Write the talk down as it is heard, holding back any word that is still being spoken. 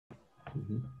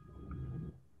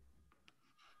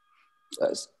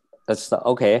That's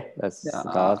okay. That's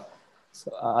start.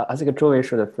 So I think Joey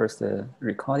should first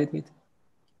record it.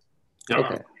 Yeah,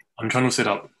 okay. I'm trying to set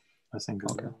up, I think.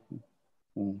 Okay.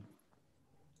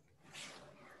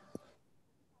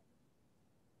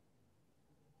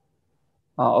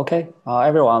 Okay,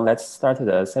 everyone, let's start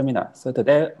the seminar. So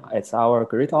today, it's our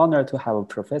great honor to have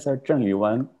Professor Zheng-Yu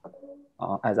Weng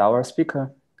as our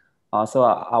speaker. So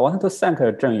I wanted to thank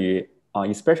Zheng-Yu,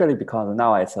 especially because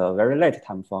now it's a very late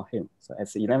time for him. So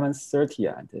it's 11:30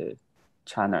 at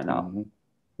China now.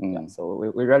 Yeah, so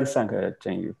we really thank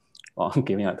Zheng-Yu for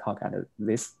giving a talk at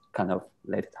this kind of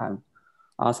late time.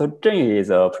 So Zheng-Yu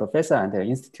is a professor at the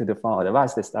Institute for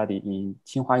Advanced Study in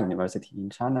Tsinghua University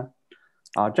in China.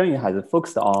 Zheng-Yu has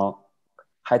focused on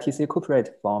high-TC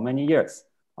cuprate for many years.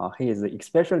 He is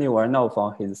especially well known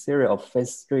for his theory of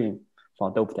phase stream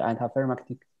for doped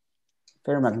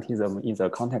antiferromagnetism in the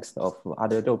context of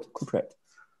other doped cuprate.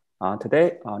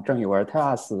 Today, Zheng-Yu will tell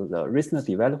us the recent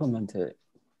development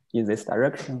in this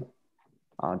direction.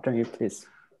 Zheng-Yu, please.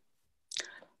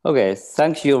 Okay,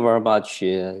 thank you very much,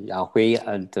 Yahui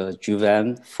and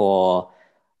Juven, for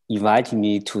inviting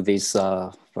me to this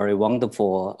very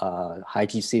wonderful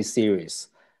high-TC series.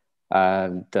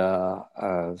 And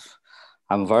I'm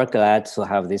very glad to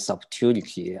have this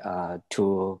opportunity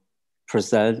to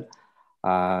present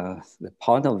the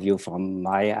point of view from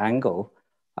my angle,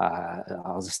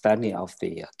 understanding of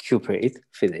the cuprate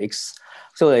physics.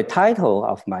 So the title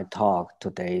of my talk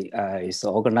today is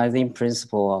Organizing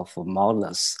Principle of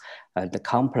Mottness and the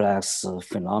Complex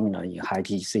Phenomena in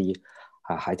High-TC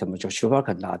high-temperature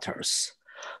superconductors.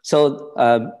 So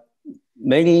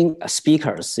many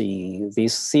speakers in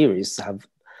this series have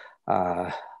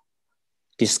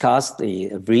discussed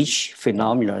the rich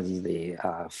phenomena in the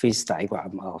phase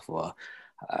diagram of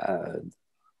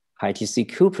high-TC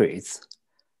cuprates.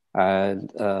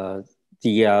 And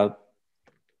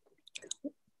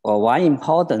one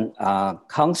important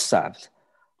concept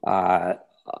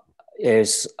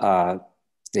is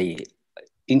the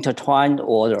intertwined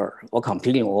order or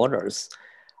competing orders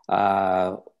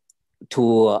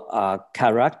to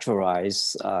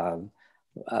characterize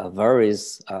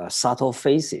various subtle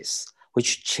phases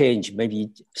which change,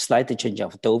 maybe slightly change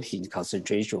of doping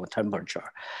concentration or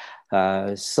temperature.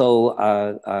 How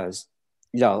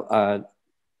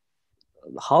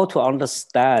to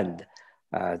understand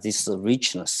this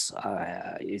richness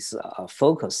is a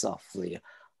focus of the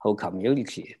whole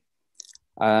community.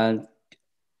 But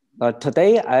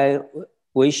today I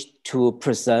wish to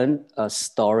present a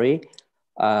story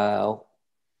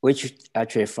which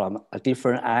actually from a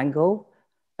different angle,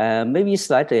 maybe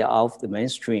slightly off the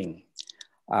mainstream.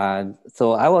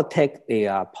 So I will take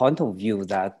the point of view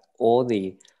that all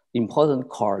the important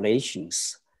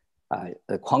correlations,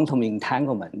 the quantum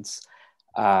entanglements,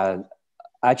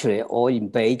 actually all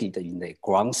embedded in the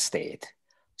ground state.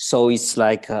 So it's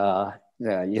like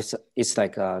it's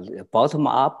like a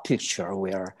bottom-up picture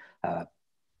where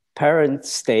parent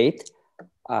state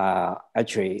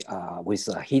actually with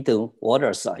hidden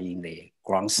orders are in the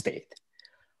ground state.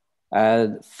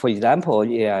 For example,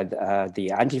 the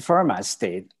antiferromagnetic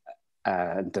state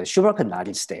and the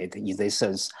superconducting state, in this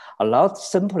sense, a lot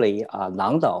simply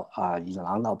Landau in the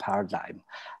Landau paradigm,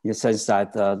 in the sense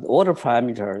that the order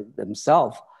parameter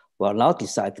themselves will not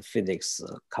decide the physics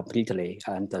completely,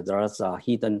 and there's a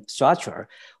hidden structure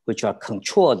which are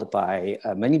controlled by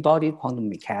many body quantum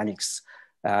mechanics,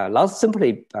 not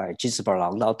simply by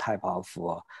Gisbert-Landau type of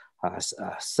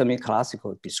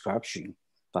semi-classical description,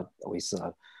 but with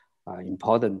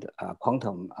important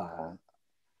quantum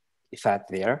effect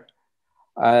there.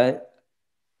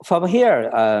 From here,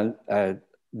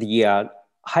 the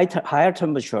higher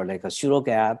temperature, like a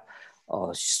pseudogap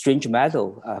or strange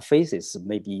metal phases,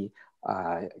 may be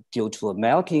due to a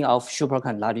melting of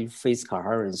superconducting phase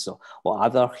coherence or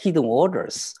other hidden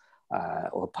orders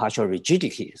or partial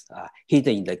rigidities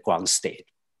hidden in the ground state.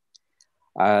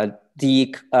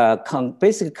 The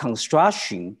basic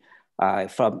construction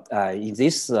from in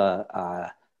this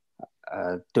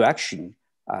direction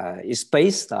is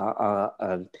based on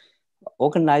an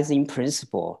organizing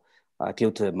principle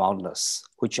due to Mottness,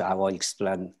 which I will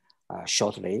explain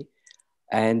shortly.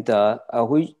 And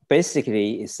we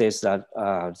basically, it says that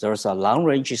there's a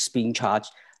long-range spin charge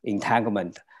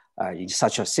entanglement in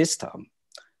such a system.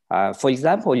 For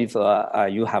example, if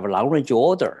you have a long-range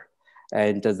order,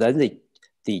 and then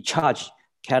the charge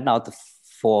cannot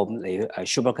form a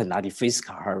superconducting phase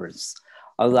coherence.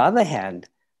 On the other hand,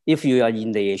 if you are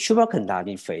in the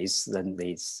superconducting phase, then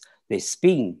the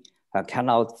spin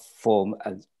cannot form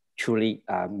a truly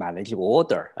manageable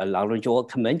order, a Lagrange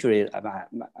conventional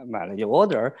manageable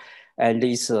order, and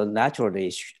it's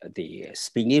naturally the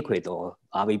spin liquid or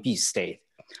RVB state.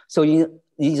 So in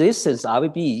this sense,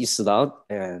 RVB is not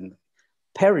a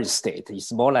parent state.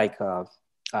 It's more like a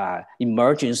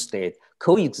emergent state,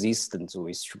 coexistent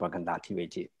with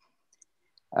superconductivity.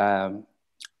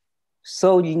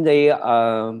 So in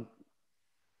the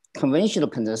conventional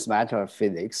condensed matter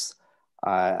physics,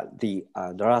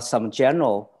 there are some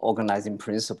general organizing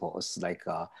principles like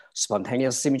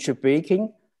spontaneous symmetry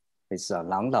breaking, it's a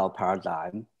Landau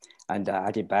paradigm, and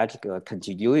adiabatic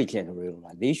contiguity and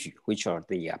realization, which are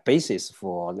the basis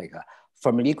for like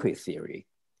Fermi liquid theory.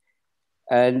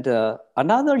 And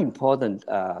another important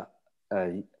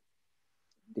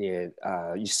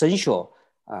essential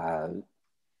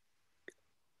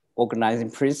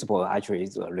organizing principle actually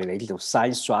is related to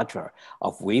size structure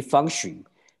of wave function,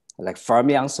 like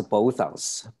fermions or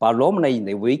bosons. But normally in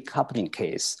the wave coupling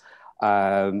case,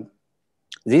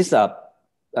 this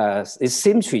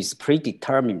symmetry is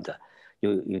predetermined.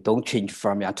 You don't change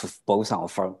fermion to boson or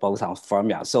boson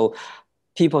fermion. So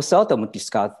people seldom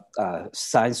discuss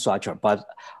size structure, but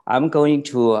I'm going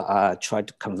to try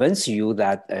to convince you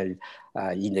that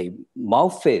in the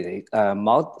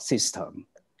Mott system,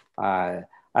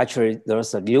 actually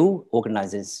there's a new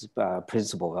organizing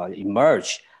principle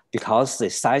emerge because the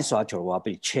size structure will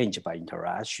be changed by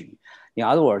interaction. In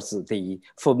other words, the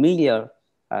familiar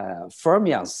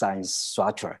fermion size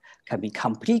structure can be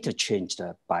completely changed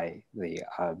by the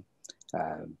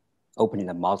opening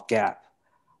the Mott gap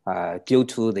due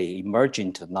to the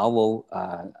emergent novel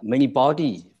many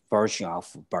body version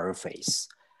of Burr phase.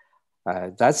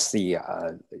 That's the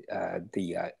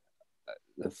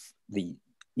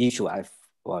issue I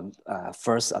want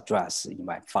first address in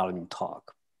my following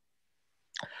talk.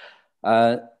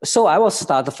 So I will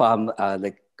start from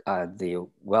the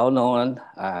well-known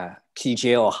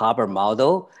TJ or Haber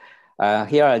model.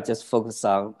 Here I just focus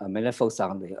on, mainly focus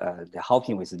on the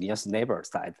helping with the nearest neighbor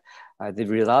side. The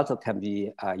result can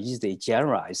be easily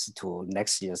generalized to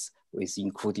next year's, with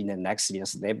including the next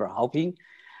year's neighbor helping.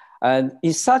 And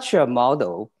in such a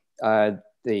model,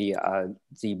 the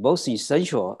most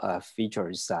essential feature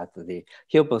is that the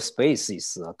Hilbert space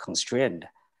is constrained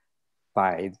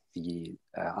by the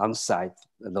on-site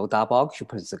low double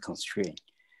occupancy constraint,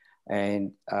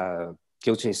 and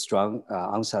due to a strong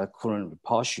on-site current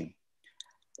repulsion.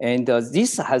 And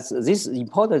this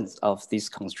importance of this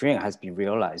constraint has been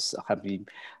realized, have been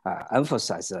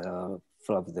emphasized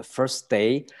from the first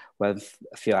day when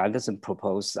Phil Anderson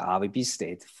proposed the RVB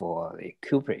state for the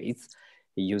cuprate.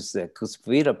 He used the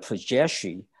Kurzweiler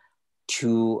projection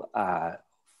to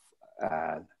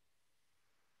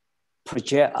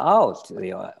project out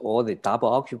all the double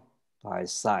occupied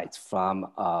sites from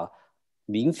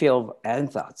mean field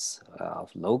ansatz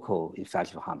of local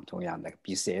effective Hamiltonian like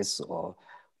BCS or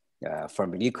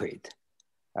Fermi liquid.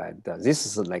 And this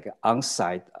is like an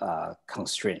on-site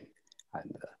constraint.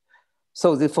 And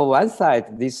so for one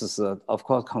side, this is, of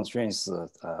course, constraints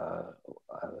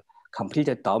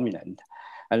completely dominant.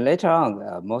 And later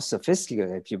on, more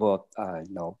sophisticated people,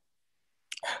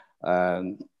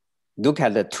 look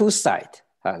at the two sides,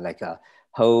 like a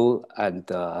hole and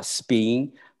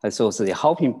spin. And so the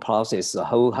helping process, the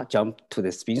hole jump to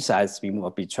the spin side, spin will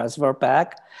be transferred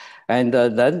back. And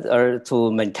then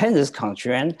to maintain this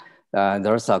constraint,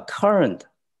 there's a current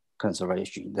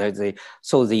conservation.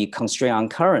 So the constraint on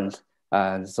current,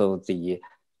 so the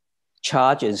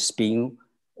charge and spin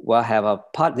will have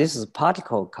this is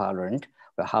particle current,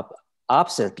 will have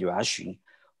opposite direction,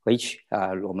 which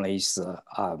normally is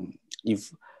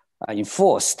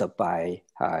enforced by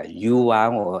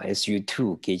U1 or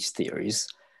SU2 gauge theories,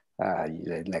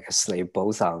 like a slave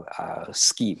boson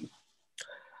scheme.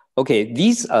 Okay,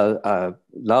 these now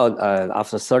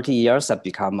after 30 years have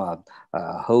become a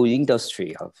whole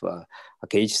industry of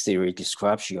gauge theory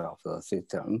description of the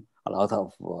system. A lot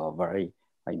of very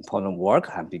important work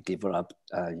have been developed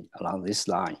along this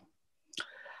line.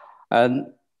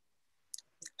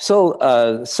 So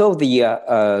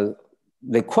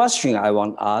the question I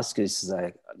want to ask is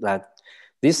that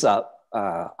this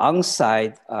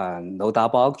on-site no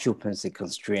double occupancy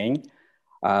constraint,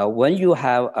 when you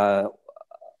have,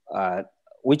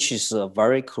 which is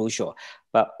very crucial,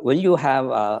 but when you have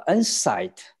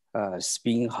on-site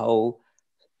spin hole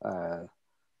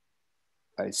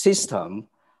system,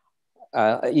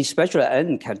 especially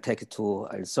N can take to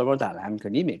a thermodynamic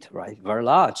limit, right? Very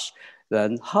large.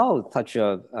 Then how such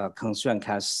a constraint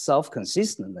can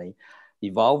self-consistently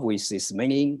evolve with this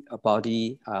many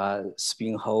body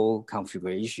spin hole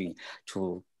configuration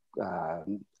to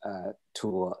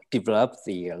develop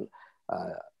the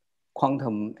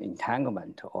quantum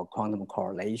entanglement or quantum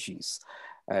correlations.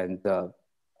 And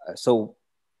so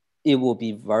it will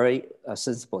be very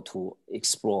sensible to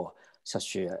explore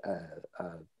such a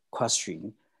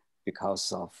question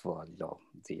because of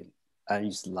the N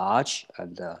is large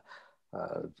and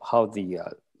how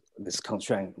this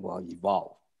constraint will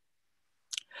evolve.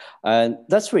 And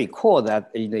let's recall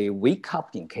that in the weak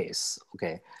coupling case,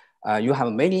 okay, you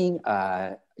have many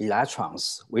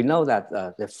electrons. We know that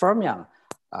the fermion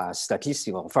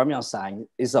statistical fermion sign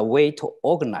is a way to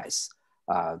organize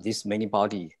these many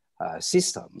body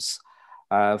systems.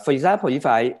 For example, if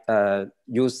I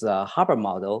use the Haber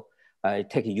model, I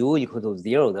take U equal to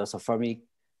 0, there's a Fermi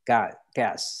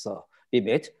gas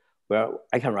limit where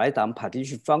I can write down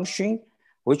partition function,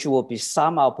 which will be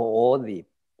sum up all the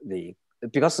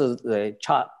because the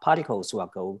particles will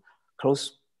go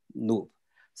closed loop.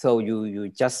 So you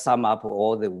just sum up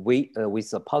all the weight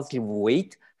with a positive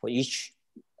weight for each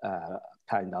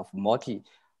kind of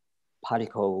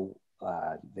multi-particle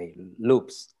the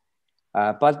loops.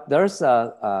 But there's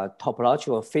a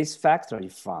topological phase factor you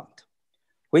found,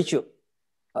 which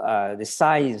the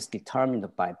sign is determined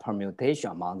by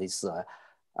permutation among these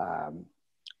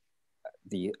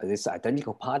these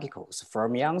identical particles,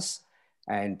 fermions,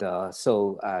 and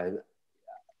so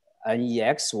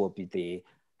NEX will be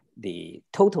the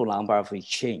total number of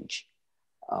exchange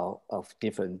of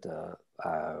different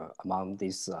among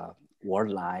these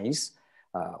word lines.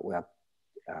 Where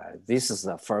this is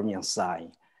a fermion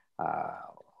sign.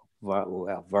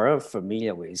 We're very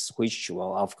familiar with, which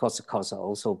will of course cause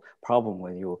also problem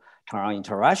when you turn on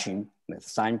interaction, the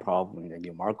sign problem in the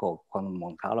numerical quantum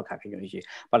Monte Carlo calculation.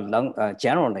 But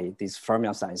generally, this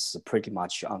fermion sign is pretty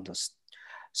much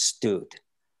understood.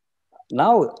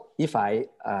 Now, if I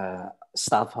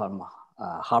start from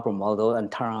Haber model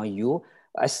and turn on U,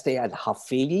 I stay at half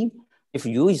filling. If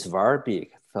U is very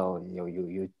big, so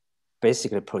you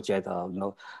basically project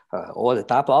all the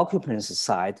double occupancy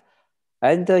side.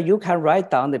 And you can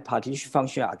write down the partition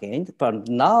function again, but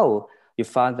now you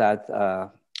find that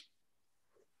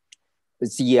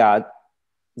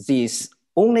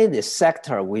only the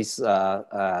sector with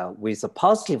a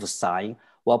positive sign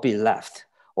will be left.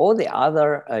 All the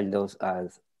other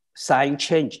sign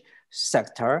change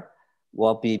sector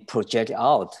will be projected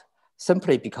out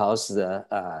simply because the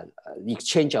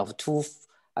exchange of two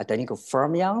identical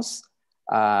fermions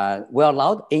will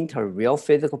not enter real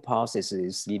physical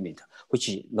processes limit, which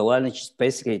low energy is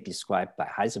basically described by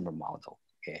Heisenberg model.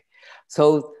 Okay,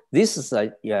 so this is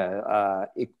a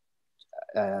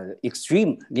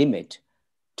extreme limit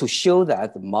to show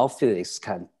that the Mott physics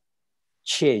can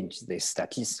change the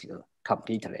statistics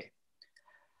completely.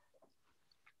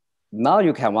 Now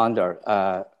you can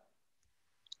wonder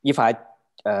if I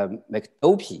make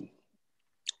doping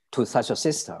to such a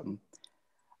system,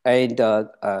 and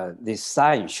this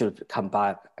sign should come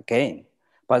back again.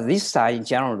 But this sign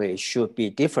generally should be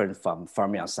different from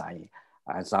fermion sign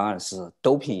as long as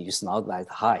doping is not that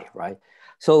high, right?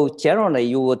 So generally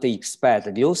you would expect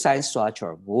the new sign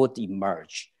structure would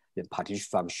emerge the partition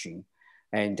function.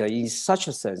 And in such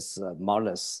a sense,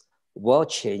 Mottness will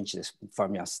change the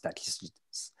fermion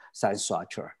statistics sign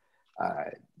structure,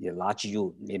 the large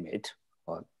U limit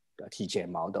or the TJ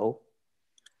model.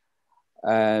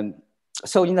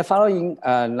 So in the following,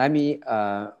 let me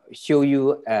show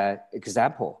you an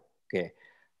example. Okay,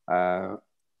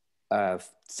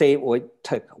 say we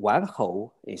take one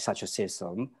hole in such a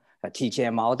system, a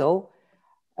TJ model,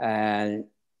 and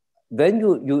then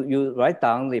you write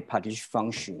down the partition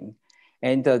function,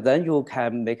 and then you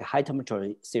can make a high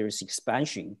temperature series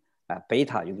expansion,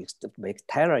 beta, you make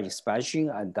Taylor expansion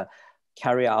and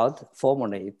carry out,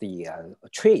 formulate the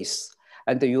trace,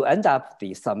 and you end up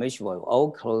the summation of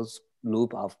all closed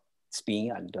loop of spin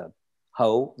and the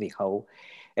hole,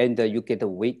 and you get the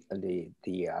weight, the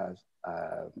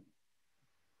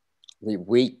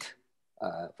weight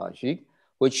function,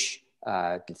 which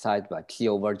decided by T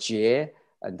over J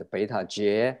and the beta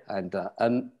J, and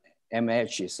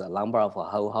MH is a number of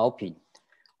hole hopping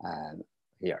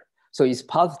here. So it's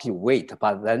positive weight,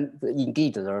 but then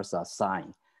indeed there's a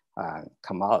sign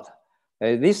come out.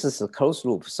 This is a closed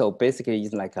loop, so basically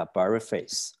it's like a Barry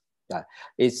phase.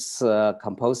 It's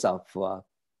composed of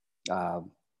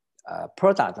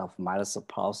product of minus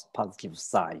positive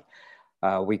sign.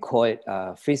 We call it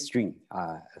phase string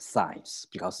signs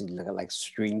because it's like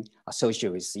string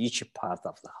associated with each part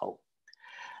of the whole.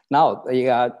 Now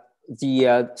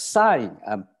the sign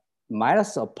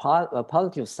minus a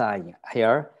positive sign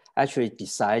here actually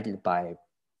decided by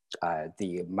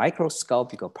the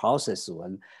microscopic process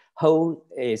when whole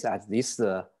is at this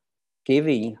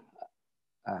giving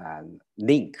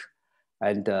link,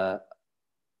 and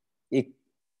it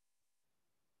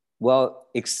will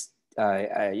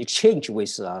exchange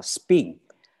with spin.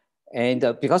 And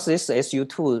because this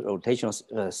SU2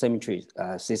 rotational symmetry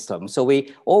system, so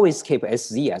we always keep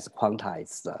SZ as a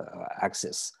quantized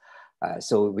axis.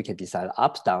 So we can decide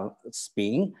up, down,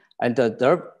 spin. And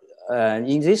there,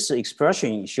 in this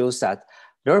expression, it shows that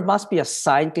there must be a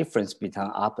sign difference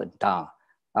between up and down.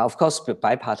 Of course,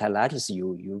 by partial lattice,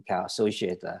 you can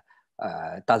associate,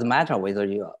 doesn't matter whether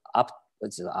you're up,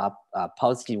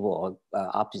 positive or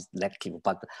up is negative,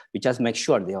 but we just make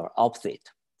sure they are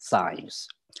opposite signs.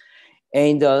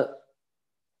 And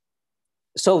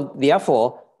so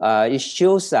therefore, it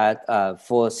shows that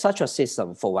for such a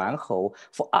system, for one hole,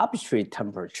 for arbitrary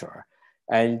temperature,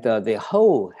 and the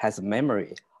hole has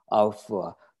memory of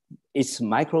its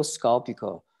microscopic,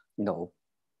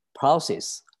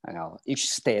 process, each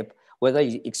step, whether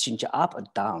you exchange up or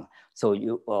down. So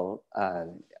you will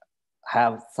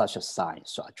have such a sign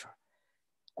structure.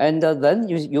 And then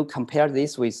you compare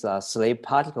this with a slave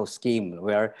particle scheme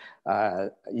where,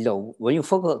 when you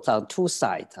focus on two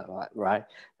sides, right?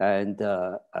 And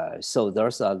so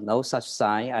there's no such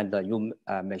sign, and you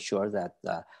make sure that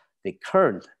the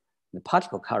current, the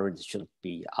particle current should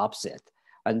be opposite.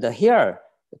 And here,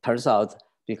 it turns out,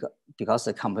 because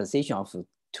the compensation of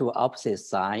two opposite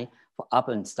sign for up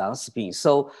and down spin,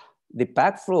 so the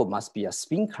backflow must be a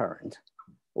spin current,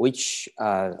 which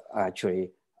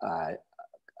actually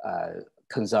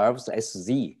conserves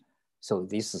SZ. So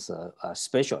this is a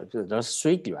special, there's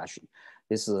three directions.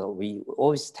 This is, we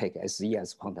always take SZ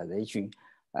as quantization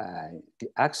the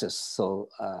axis. So,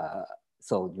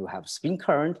 so you have spin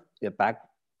current, the back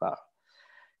bar.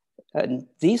 And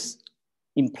this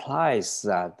implies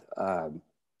that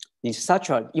in such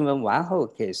a even one hole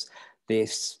case,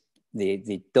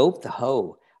 the doped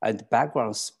hole and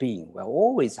background spin will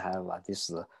always have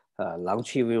this long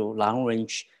trivial, long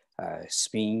range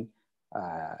spin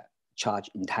charge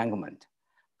entanglement.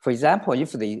 For example,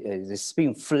 if the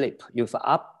spin flip, if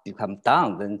up become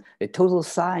down, then the total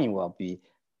sign will be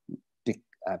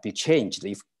changed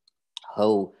if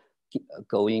hole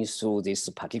going through this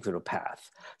particular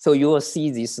path. So you will see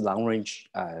this long range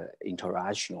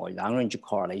interaction or long range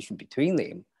correlation between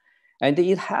them. And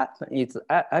it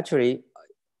actually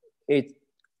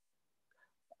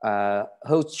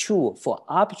holds true for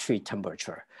arbitrary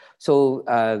temperature.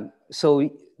 So, so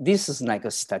this is like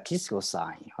a statistical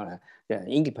sign,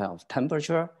 independent of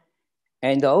temperature.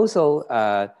 And also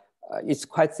it's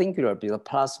quite singular because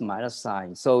plus minus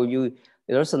sign. So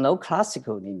there's no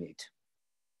classical limit.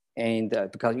 And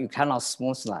because you cannot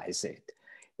smoothize it.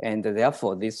 And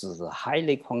therefore this is a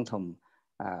highly quantum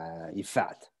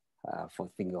effect for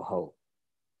single hole.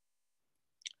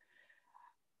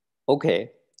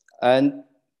 Okay, and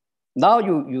now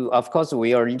you of course,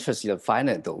 we are interested in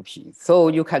finite doping. So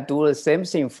you can do the same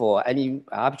thing for any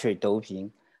arbitrary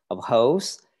doping of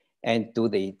holes and do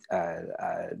the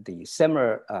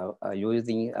similar,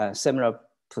 using a similar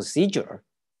procedure.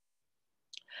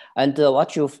 And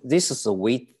this is a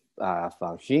weight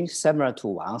function similar to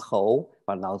one hole,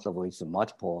 but now with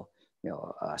multiple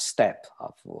step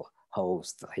of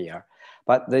holes here.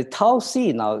 But the tau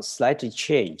c now slightly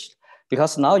changed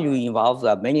because now you involve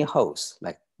many holes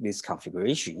like this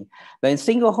configuration. Then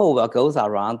single hole will go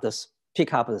around this,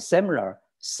 pick up the similar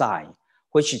sign,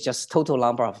 which is just total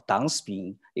number of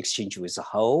downspin exchange with a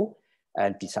hole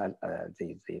and decide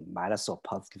the minus or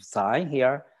positive sign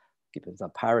here, given the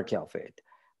parity of it.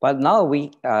 But now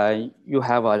you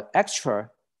have an extra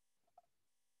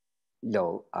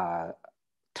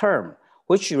term,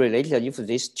 which related if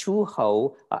these two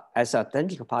holes are as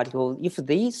identical particle, if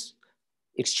these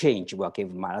exchange will give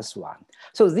 -1.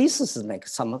 So this is like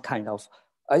some kind of,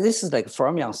 this is like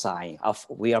fermion sign of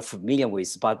we are familiar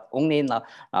with, but only now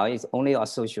it's only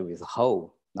associated with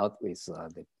hole, not with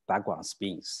the background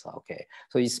spins. Okay,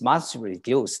 so it's much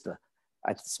reduced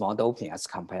at small doping as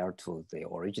compared to the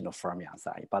original fermion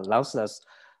sign. But nonetheless,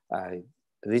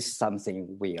 this is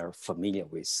something we are familiar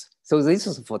with. So this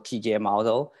is for TGA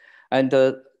model, and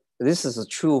this is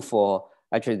true for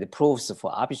actually the proofs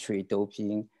for arbitrary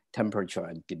doping, temperature,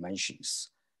 and dimensions.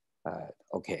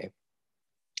 Okay.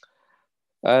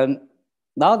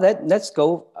 Now let's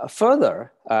go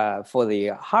further for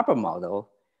the Haber model.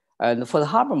 And for the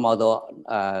Haber model,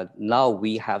 now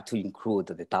we have to include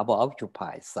the double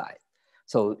occupied side.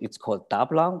 So it's called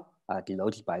doublon,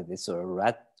 denoted by this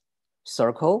red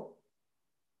circle.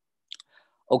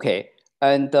 Okay,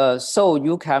 and so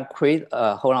you can create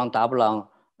a holon doublon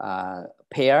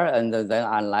pair and then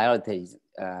annihilated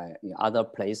in other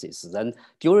places. Then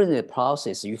during the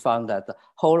process, you found that the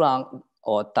holon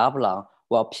or doublon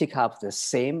will pick up the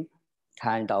same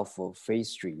kind of phase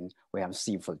string we have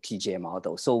seen for the TJ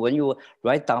model. So when you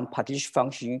write down partition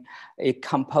function, it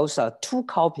composes 2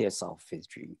 copies of phase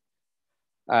string.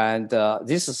 And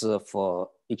this is for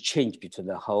exchange between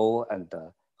the whole and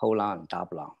the whole long and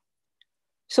double long.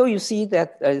 So you see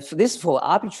that this is for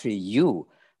arbitrary u,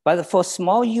 but for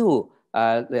small u,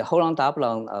 the whole long double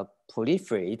long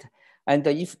proliferate. And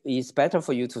if it's better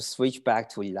for you to switch back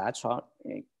to electron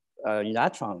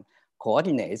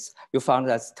coordinates, you found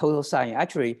that total sign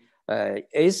actually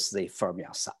is the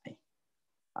fermion sign.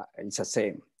 It's the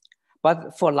same.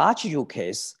 But for large U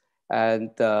case,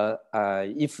 and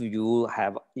if you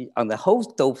have on the whole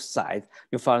dope side,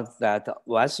 you found that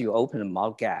once you open the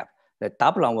Mott gap, the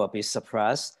double long will be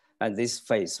suppressed, and this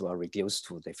phase will reduce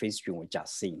to the phase string we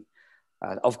just seen.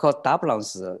 Of course, double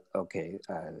longs, okay,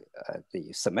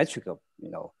 the symmetrical,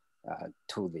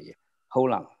 to the whole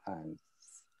long and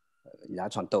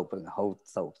electron dope and whole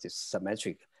dope is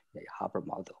symmetric Haber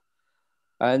model,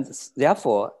 and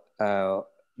therefore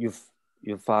you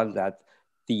found that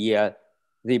the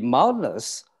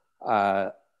Mottness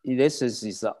this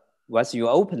is once you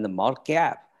open the Mott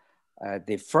gap,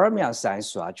 the fermion sign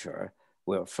structure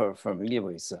will familiar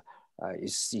with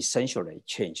is essentially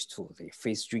changed to the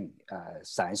phase string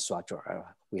sign structure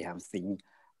we have seen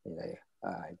in the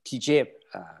TJ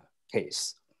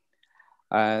case.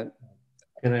 Can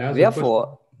I ask therefore,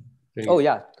 a question? Oh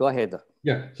yeah, go ahead.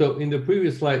 Yeah, so in the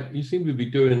previous slide, you seem to be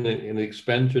doing an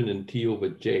expansion in T over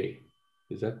J.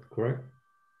 Is that correct?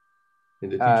 In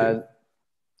the TJ?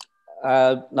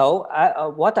 No,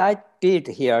 what I did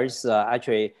here is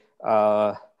actually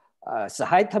it's a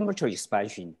high temperature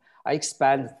expansion. I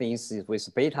expand things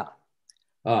with beta.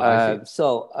 I see.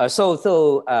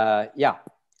 Yeah.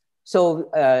 So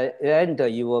and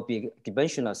you will be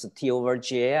dimensionless T over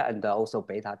J and also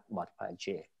beta multiplied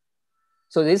J.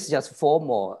 So this is just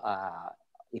formal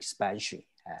expansion.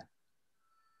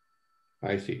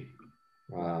 I see.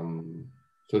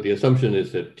 So the assumption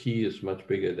is that T is much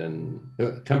bigger than,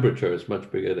 temperature is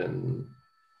much bigger than,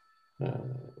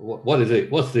 what is it?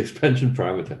 What's the expansion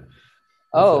parameter?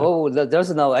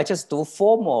 There's no, I just do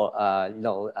formal,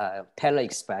 Taylor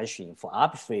expansion for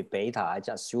arbitrary beta. I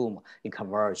just assume it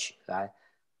converge, right?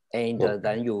 And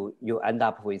then you end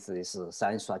up with this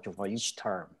sign structure for each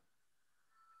term.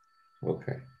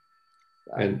 Okay.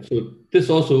 And so this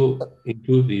also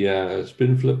includes the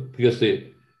spin flip because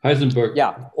the Heisenberg.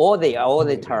 Yeah, all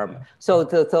the term. So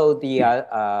the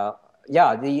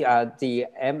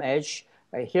MH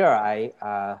here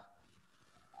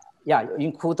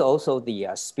include also the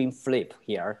spin flip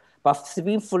here, but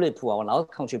spin flip will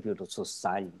not contribute to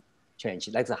sign change.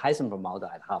 Like the Heisenberg model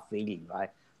at half filling, right?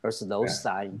 There's no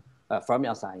sign,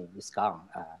 fermion sign is gone.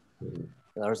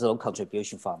 There's no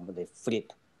contribution from the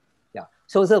flip. Yeah.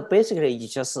 So basically, you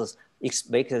just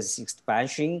make this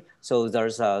expansion. So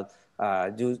there's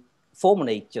you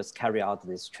formally just carry out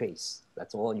this trace.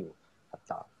 That's all you have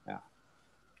done. Yeah.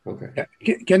 Okay.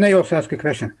 Can I also ask a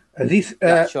question? These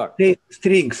sure.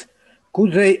 strings,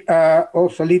 could they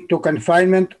also lead to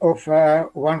confinement of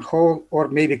one hole, or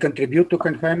maybe contribute to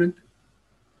confinement?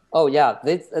 Oh yeah,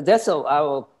 that's I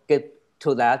will get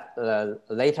to that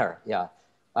later. Yeah,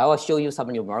 I will show you some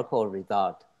numerical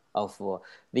result of for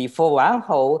one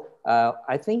hole.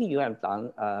 I think you have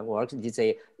done work to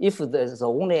say if there's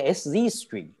only SZ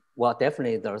string, well,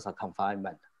 definitely there's a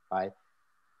confinement, right?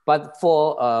 But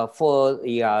for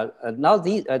the now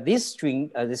this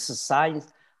string, this is signed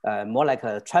more like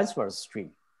a transverse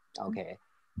string, okay,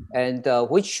 and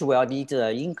which will need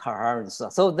incoherence.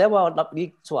 So there will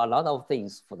lead to a lot of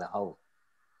things for the hole.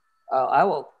 I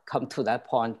will come to that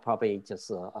point probably just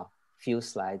a few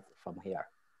slides from here.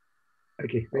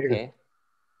 Okay. Okay.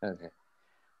 Okay.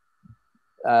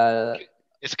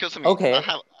 Excuse me. Okay. I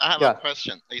have a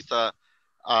question. It's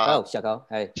Xiaogao,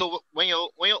 hey. So when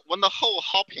the hole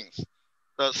hoppings,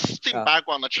 the spin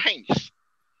background changes.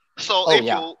 So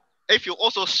if you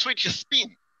also switch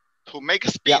spin to make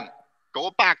spin go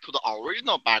back to the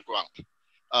original background,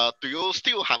 do you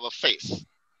still have a phase?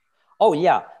 Oh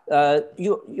yeah,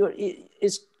 you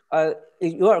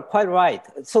are quite right.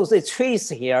 So the trace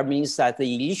here means that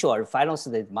the initial and final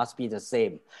state must be the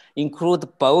same,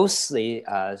 include both the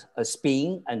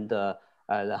spin and the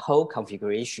whole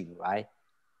configuration, right?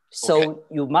 So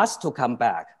you must to come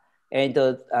back, and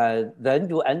then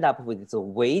you end up with the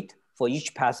weight for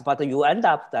each pass, but you end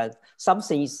up that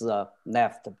something is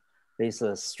left, this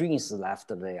string is left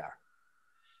there.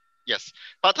 Yes,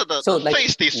 but the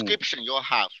phase description you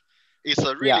have is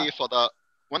really for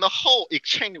when the hole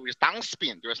exchange with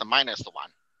downspin, there's a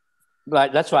 -1.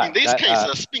 Right, that's right. In this case,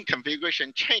 the spin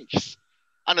configuration changes.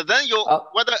 And then you,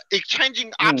 whether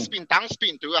exchanging up spin, down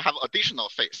spin, do you have additional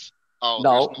phase?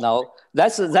 Oh, no.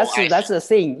 That's the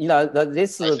thing. You know,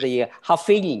 this is the half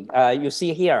filling. You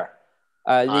see here.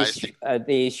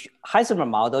 The Heisenberg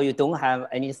model, you don't have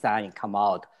any sign come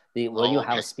out when you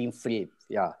have spin flip.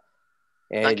 Yeah.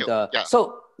 And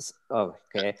so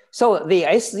okay. So the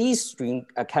SE string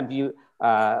can be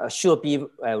should be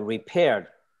repaired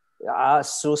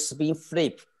through spin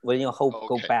flip when you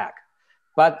go back.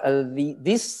 But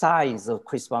this sign is the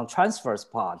correspond transverse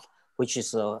part, which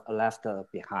is left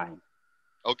behind.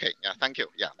 Okay. Yeah. Thank you.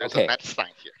 Yeah. There's a net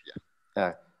sign here.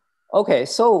 Yeah. Okay.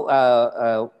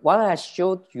 So what I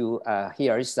showed you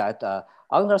here is that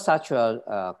under such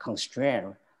a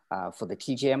constraint for the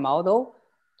TGA model,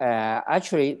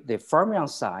 actually the fermion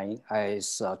sign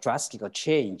is drastically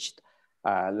changed,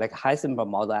 like Heisenberg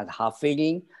model at half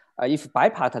filling. If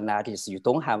bipart lattice, you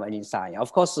don't have any sign.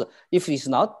 Of course, if it's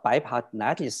not bipart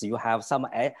lattice, you have some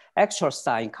extra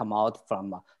sign come out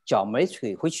from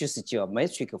geometric, which is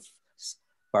geometric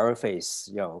Barrel phase,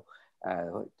 you know,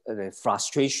 the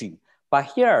frustration. But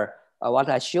here, what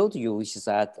I showed you is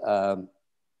that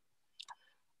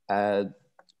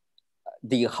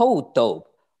the whole dope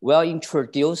will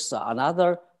introduce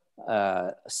another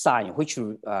sign which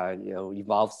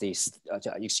involves this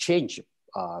exchange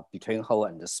between hole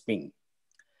and the spin.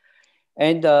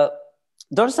 And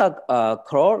there's a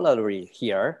corollary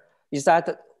here is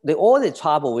that all the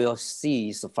trouble we'll see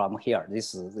is from here.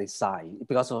 This is the sign,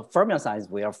 because of fermion signs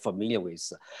we are familiar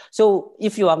with. So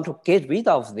if you want to get rid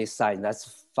of this sign,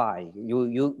 that's fine.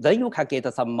 Then you can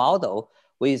get some model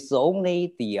with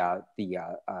only the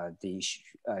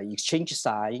exchange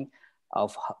sign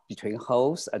of between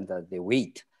holes and the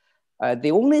weight. The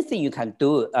only thing you can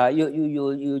do,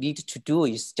 you need to do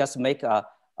is just make a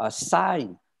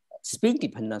sign,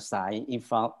 spin-dependent sign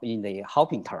in the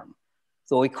hopping term.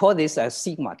 So we call this a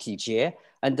sigma TJ,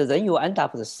 and then you end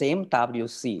up with the same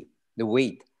WC, the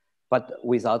weight, but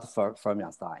without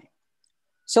fermion sign.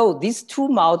 So these two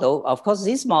models, of course,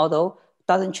 this model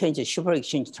doesn't change the super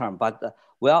exchange term, but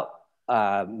will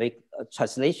make a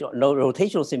translation, no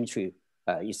rotational symmetry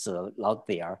is not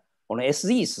there. Only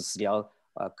SZ is still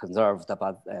conserved,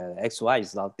 but XY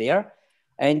is not there.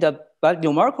 And but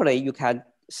numerically, you can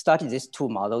study these two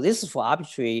models. This is for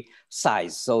arbitrary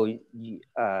size, so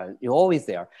you're always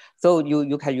there. So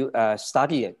you can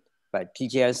study it by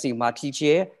TJ and sigma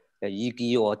TJ,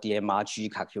 EG or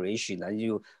DMRG calculation, and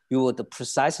you would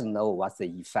precisely know what's the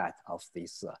effect of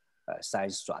this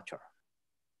size structure.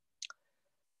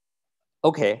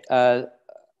 Okay,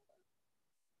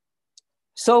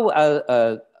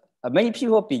 so many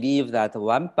people believe that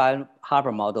one-band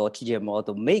Haber model or TJ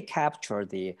model may capture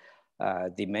the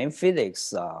main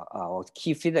physics or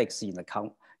key physics in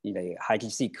the high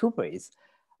TC cuprates.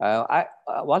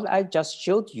 What I just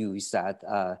showed you is that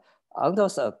under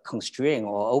a constraint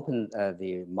or open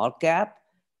the Mott gap,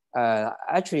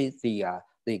 actually the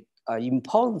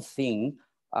important thing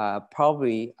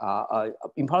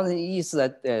important is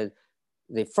that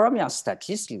the fermion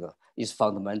statistic is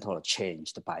fundamentally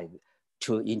changed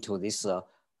into this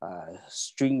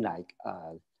string-like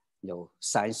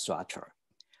sign structure.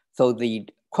 So the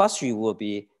question will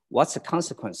be, what's the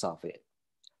consequence of it,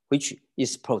 which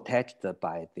is protected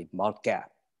by the Mott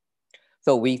gap.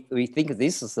 So we think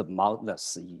this is the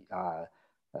Mottness.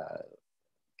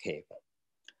 Okay.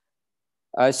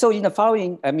 So in the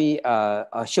following, let me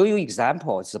show you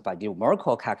examples by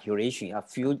numerical calculation, a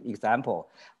few examples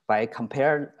by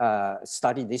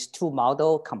study these two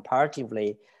models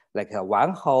comparatively, like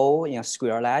one hole in a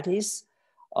square lattice,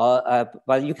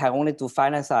 but you can only do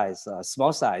finite size,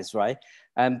 small size, right?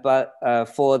 But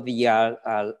for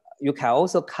the, you can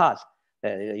also cut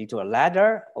into a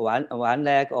ladder, one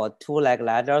leg or two leg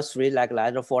ladder, three leg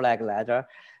ladder, four leg ladder,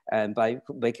 and by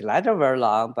make ladder very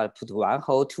long, but put one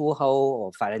hole, two hole,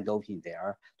 or finite doping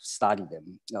there to study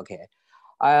them. Okay,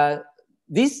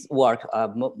 this work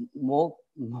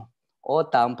all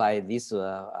done by these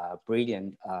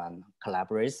brilliant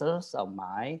collaborators of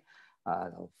mine,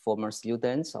 former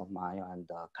students of mine and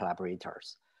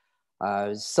collaborators.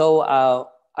 So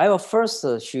I will first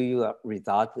show you a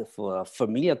result for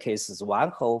familiar cases,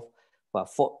 one hole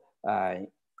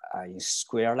in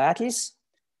square lattice.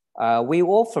 We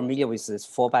all familiar with this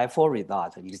 4x4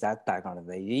 result, exact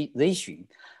diagonalization.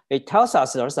 It tells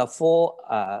us there's a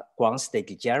 4 ground state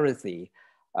degeneracy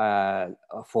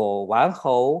for one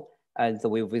hole and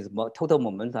with total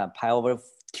momentum pi over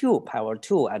 2,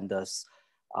 and the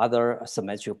other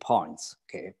symmetric points,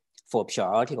 okay, for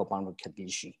periodic boundary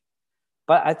condition.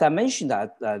 But as I mentioned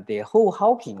that the whole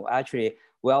hopping actually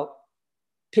will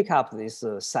pick up this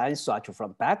sign structure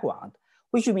from background.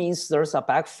 which means there's a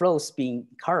backflow spin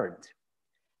current.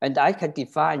 And I can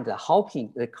define the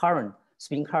hopping, the current,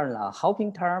 spin current, a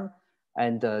hopping term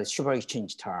and the super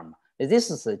exchange term.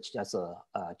 This is just a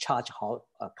charge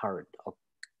current.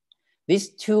 These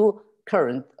two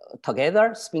current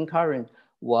together, spin current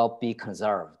will be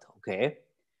conserved, okay?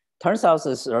 Turns out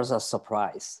there's a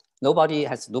surprise. Nobody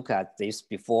has looked at this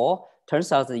before.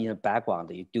 Turns out that in the background,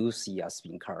 you do see a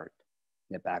spin current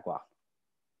in the background.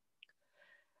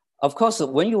 Of course,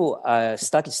 when you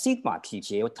study sigma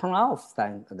TJ, you turn off,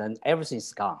 then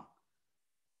everything's gone.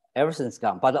 Everything's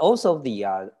gone. But also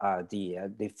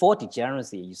the fault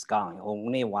degeneracy is gone.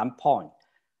 Only 1 point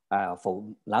for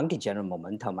non-degenerate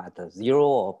momentum at the 0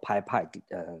 or pi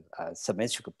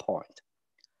symmetrical point.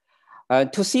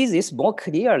 To see this more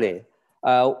clearly,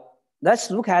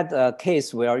 let's look at a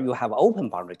case where you have open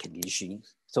boundary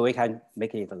conditions, so we can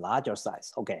make it a larger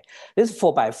size. Okay, this is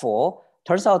 4 by 4.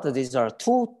 Turns out that these are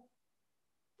two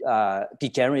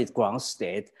degenerate ground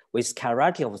state with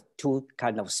characteristic of two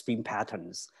kind of spin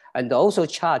patterns, and also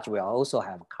charge will also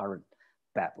have current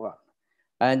background.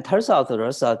 And turns out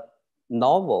there's a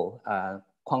novel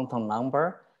quantum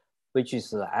number, which is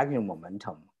the angular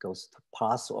momentum goes to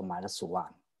plus or minus 1.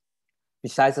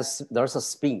 Besides, there's a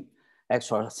spin,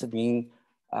 extra spin,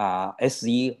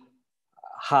 SZ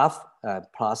half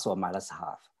plus or minus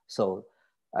half. So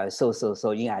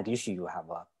in addition, you have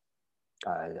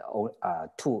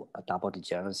two double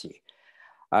degeneracy.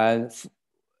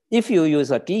 If you use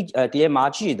a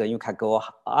DMRG, then you can go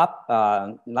up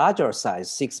larger size,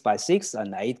 6 by 6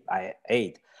 and 8 by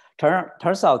 8.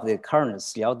 Turns out the current is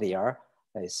still there,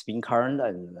 spin current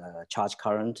and charge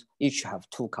current, each have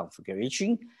two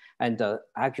configuration. And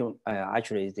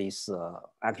actually this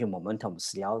angular momentum is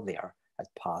still there at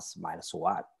plus minus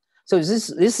 1. So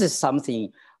this is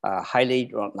something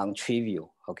highly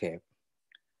non-trivial, okay?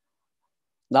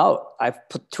 Now I've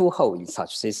put two holes in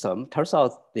such system. Turns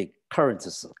out the current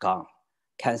is gone,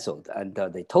 canceled. And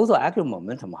the total angular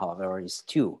momentum, however, is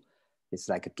 2. It's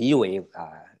like a D wave.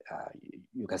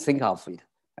 You can think of it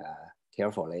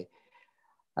carefully.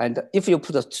 And if you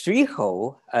put a 3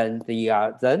 hole, and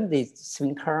then the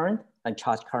spin current and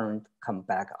charge current come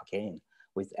back again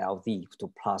with LV to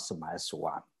plus or minus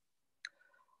 1.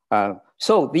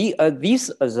 So this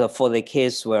is for the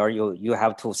case where you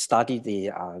have to study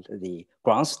the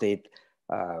ground state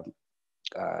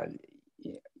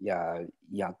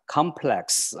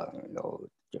complex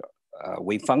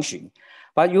wave function.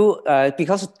 But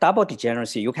because of double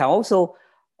degeneracy, you can also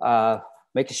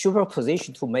make a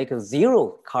superposition to make a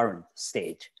 0 current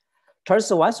state.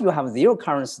 Turns out once you have 0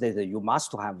 current state, you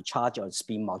must have charge or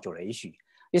spin modulation.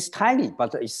 It's tiny,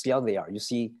 but it's still there. You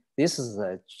see, this is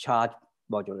the charge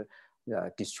modulation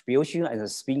distribution and the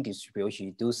spin distribution.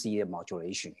 You do see a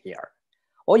modulation here.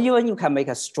 Or even you can make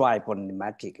a stripe or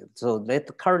pneumatic. So let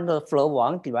the current flow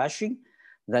one direction,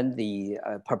 then the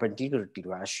perpendicular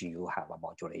direction, you have a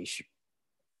modulation.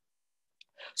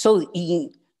 So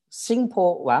in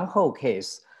simple one hole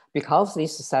case, because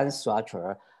this size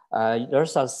structure,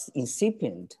 there's an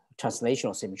incipient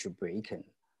translational symmetry breaking.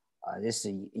 This is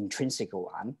the intrinsic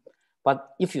one.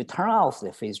 But if you turn off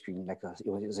the phase string, like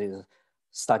you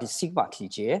study sigma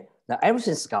TJ, then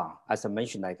everything's gone. As I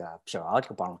mentioned, like a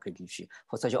periodic boundary condition.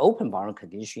 For such an open boundary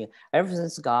condition,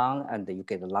 everything's gone and you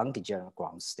get a non-degenerate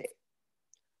ground state.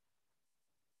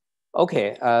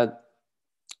 Okay,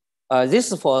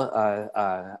 this is for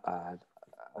a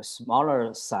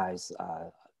smaller size,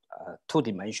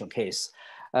 2-dimensional case.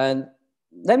 And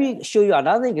let me show you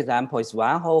another example. It's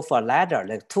one hole for a ladder,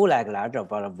 like 2-leg ladder,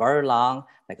 but very long,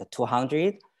 like a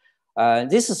 200.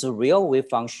 This is a real wave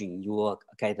function. You will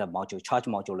get a charge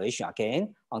modulation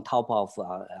again on top of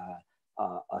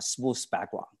a smooth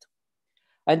background.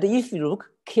 And if you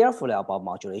look carefully about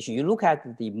modulation, you look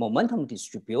at the momentum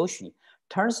distribution.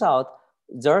 Turns out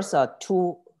there's a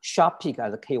 2 sharp peak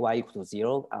at ky equal to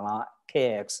 0 and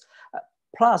kx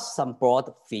plus some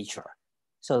broad feature.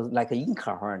 So like an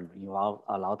incoherent, you have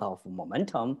a lot of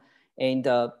momentum. And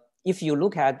if you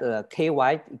look at ky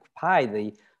pi,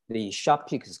 the sharp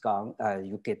peak is gone,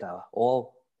 you get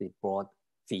all the broad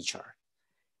feature.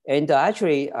 And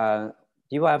actually,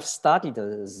 you have studied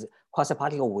the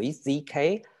quasiparticle with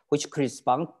zk, which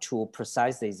correspond to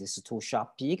precisely this 2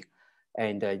 sharp peak.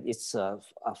 And it's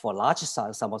for large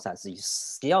sample size, it's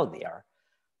still there.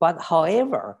 But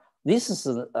however, this is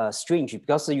strange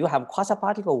because you have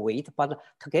quasiparticle weight, but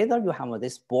together you have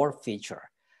this broad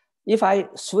feature. If I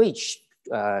switch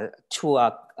to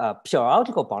a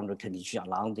periodical boundary condition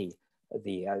along the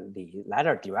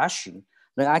ladder direction,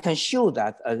 then I can show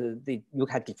that you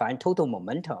can define total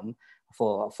momentum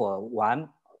for one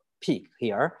peak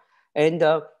here. And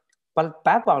But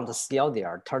background is still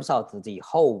there. Turns out the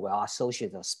hole will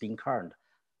associate a spin current,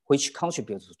 which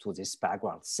contributes to this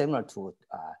background, similar to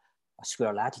a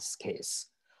square lattice case.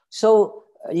 So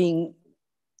in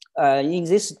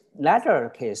this latter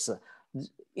case,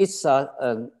 it's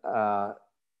the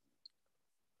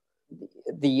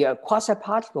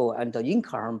quasiparticle and the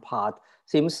incoherent part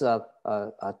seems a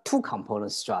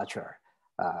two-component structure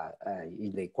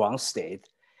in the ground state.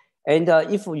 And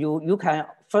if you can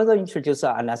further introduce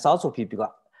an anisotropy, because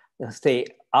say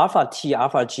alpha T,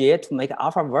 alpha J to make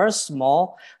alpha very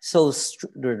small, so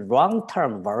the wrong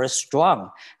term very strong,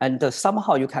 and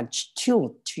somehow you can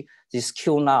tune this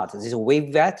Q naught, this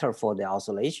wave vector for the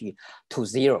oscillation to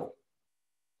 0.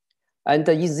 And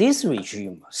in this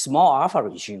regime, small alpha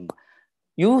regime,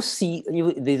 you see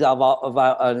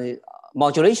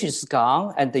modulation is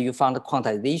gone, and you found the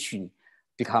quantization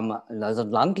become the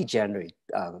non-degenerate,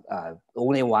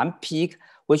 only one peak,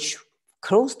 which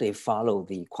closely follow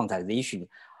the quantization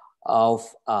of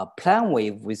a plane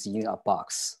wave within a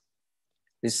box.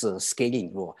 This is a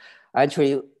scaling rule.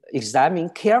 Actually, examine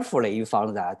carefully, you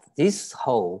found that this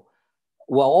hole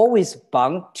will always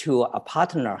bound to a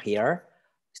partner here,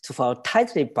 to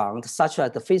tightly bound such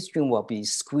that the phase stream will be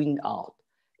screened out.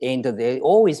 And they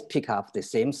always pick up the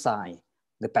same sign.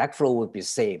 The backflow will be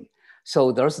same.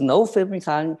 So there's no fermion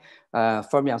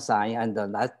sign, and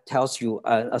that tells you,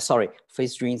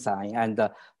 phase stream sign, and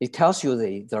it tells you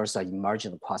there's an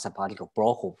emergent quasiparticle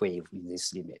Brockhaus wave in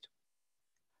this limit.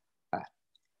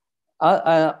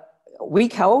 We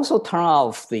can also turn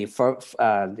off the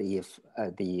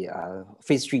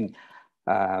phase stream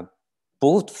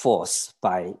brute force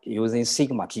by using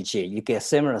sigma TJ. You get a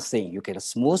similar thing. You get a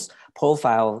smooth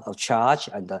profile of charge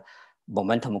and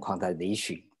momentum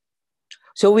quantization.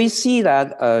 So we see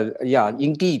that,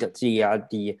 indeed,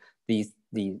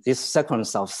 this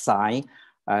sequence of sign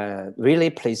really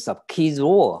plays a key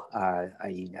role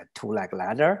in a two-leg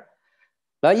ladder.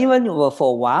 But even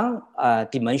for one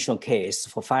dimensional case,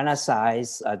 for finite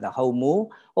size, the whole move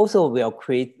also will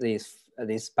create this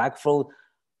backflow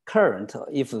current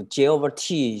if J over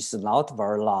T is not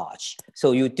very large.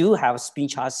 So you do have spin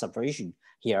charge separation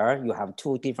here. You have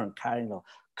two different kind of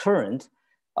current.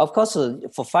 Of course,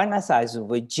 for finite size,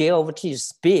 when J over T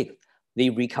is big, they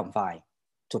recombine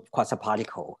to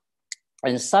quasiparticle.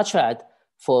 And such that,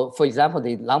 for example,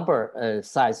 the number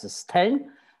size is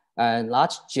 10, and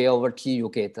large J over T, you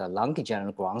get a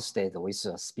non-degenerate ground state with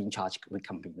a spin charge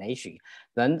recombination.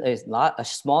 Then a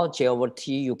small J over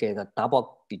T, you get a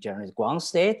double degenerate ground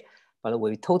state, but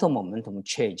with total momentum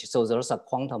change. So there's a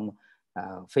quantum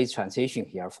phase transition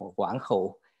here for one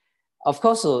hole. Of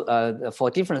course,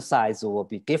 for different sizes, it will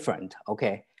be different,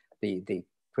 okay, the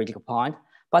critical point.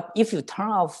 But if you turn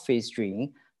off phase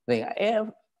stream, then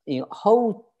in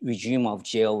whole regime of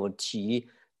J over T,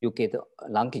 you get a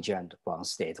non-degenerate ground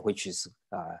state, which is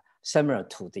similar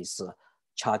to this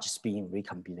charge spin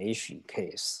recombination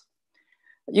case.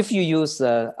 If you use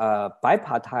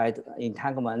bipartite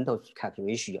entanglement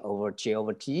calculation over J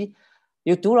over T,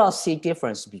 you do not see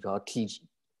difference because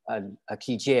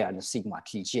TJ and sigma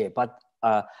TJ. But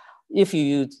if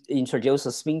you introduce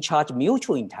a spin charge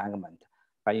mutual entanglement,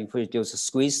 right? If you introduce a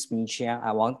squeeze spin chain,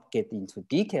 I won't get into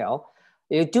detail.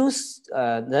 You do,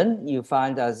 then you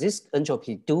find that this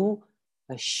entropy do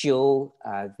show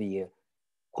the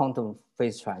quantum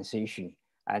phase transition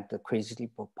at the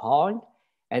critical point,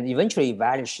 and eventually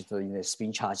vanishes in the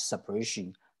spin charge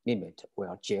separation limit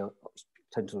where J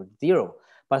turn to 0.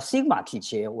 But sigma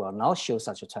TJ will not show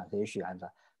such a transition and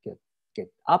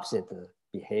get opposite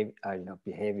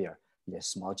behavior in the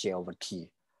small J over T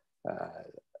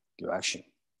direction.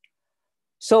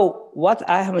 So what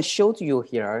I have showed you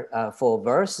here for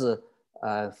various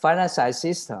finite size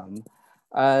system,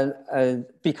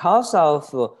 because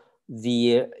of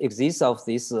the existence of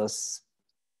this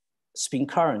spin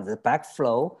current, the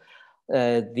backflow,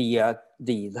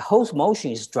 the whole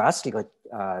motion is drastically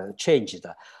changed.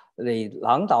 The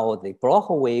Landau, the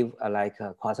Brockhaus wave, like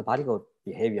quasiparticle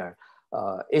behavior,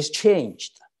 is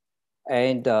changed.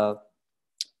 And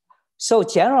so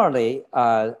generally,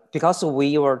 because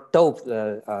we were doped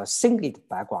singlet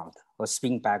background or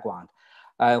spin background,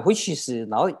 which is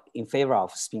now in favor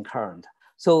of spin current.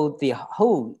 So the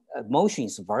whole motion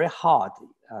is very hard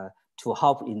to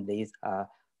help in this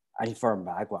uniform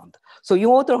background. So in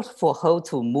order for her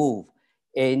to move,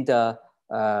 and the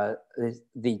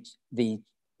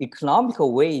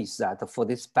economical ways that for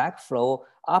this backflow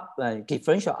up,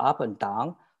 differential up and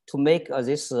down to make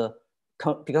this,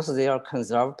 because they are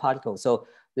conserved particles, so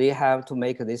they have to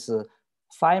make this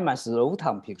Feynman's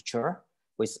rotom picture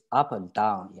with up and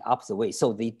down in opposite way.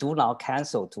 So they do not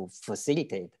cancel to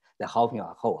facilitate the hopping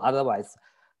of hole. Otherwise,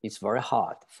 it's very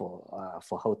hard for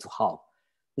hole to hop.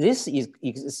 This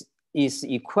is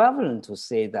equivalent to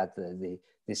say that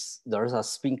there's a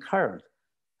spin current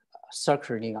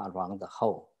circling around the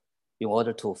hole in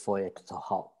order for it to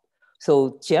hop.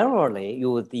 So generally,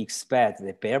 you would expect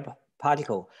the bare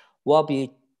particle will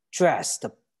be dressed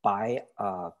by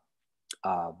a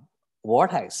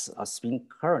vortex, a spin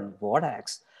current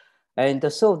vortex.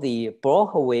 And so the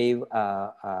Broca wave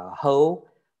hole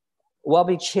will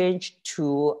be changed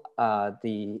to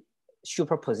the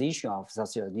superposition of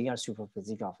such a linear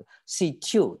superposition of C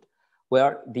tilde,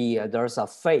 where there's a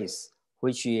phase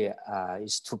which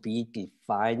is to be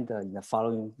defined in the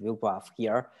following view graph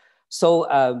here.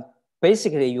 So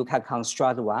basically, you can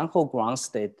construct one whole ground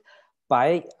state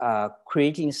by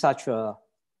creating such a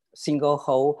single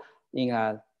hole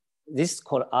in this is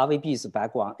called RVB's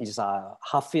background, is a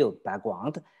half field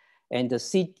background. And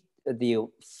the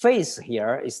phase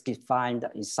here is defined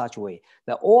in such a way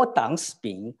that all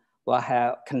downspin will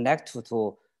have connected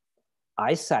to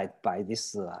I side by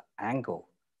this angle.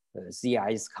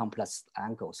 ZI is complex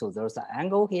angle. So there's an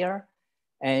angle here,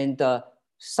 and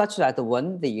such that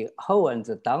when the hole and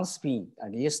the downspin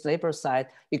and the stable side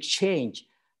exchange,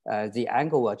 the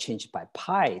angle will change by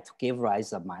pi to give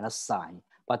rise a minus sign.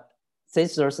 But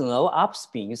since there's no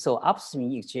upspin, so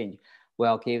upspin exchange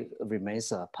will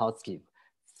remains positive,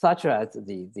 such that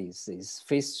this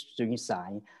phase string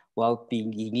sign will be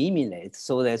eliminated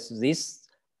so that this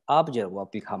object will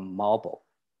become mobile.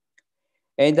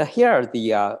 And here the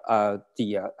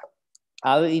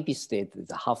RVB state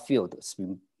is a half field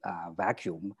spin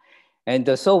vacuum.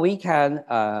 And so we can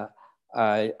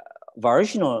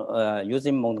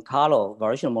using Monte Carlo,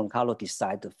 variational Monte Carlo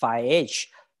decide phi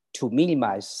h to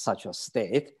minimize such a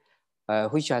state,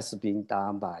 which has been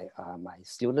done by my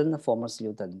student, former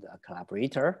student,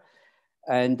 collaborator.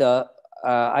 And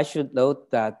I should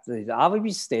note that the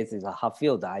RVB state is a half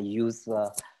field. I use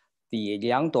the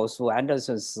Landau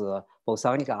Anderson's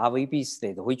bosonic RVB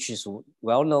state, which is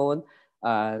well known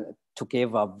to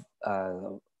give a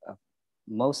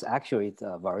most accurate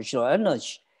variational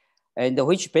energy, and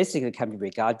which basically can be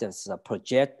regarded as a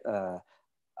project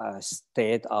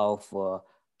state of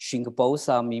shrink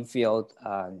boson mean field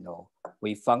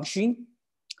wave function.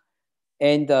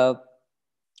 And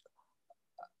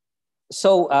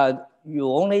so you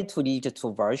only need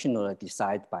to variationally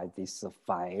decide by this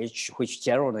phi h, which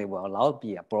generally will not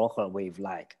be a Broca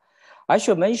wave-like. I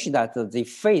should mention that the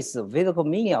phase, the physical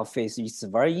meaning of phase, is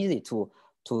very easy to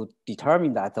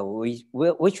determine that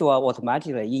which will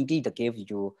automatically indeed give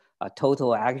you a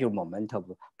total angular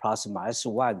momentum plus or minus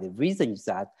 1. The reason is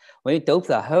that when you dope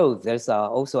the hole, there's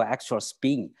also extra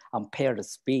spin, unpaired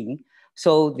spin.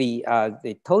 So the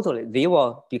total, they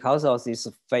will, because of this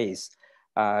phase,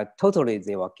 totally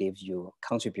they will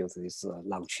contribute this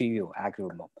non-trivial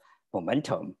angular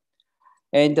momentum.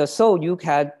 And so you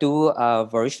can do a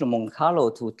variational Monte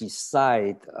Carlo to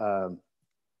decide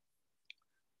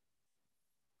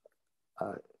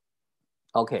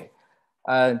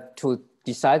to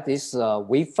decide this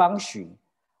wave function.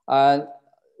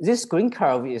 This green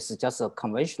curve is just a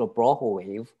conventional Broca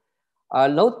wave.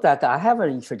 Note that I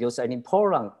haven't introduced any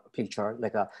boron picture,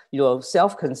 like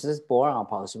self-consistent boron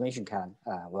approximation can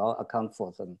well account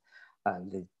for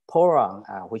the boron,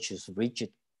 which is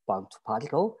rigid bound to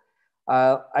particle.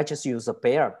 I just use a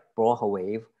bare Broca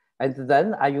wave, and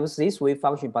then I use this wave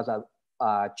function, but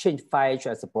change phi h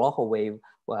as a Broca wave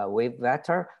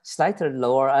vector, slightly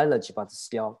lower energy, but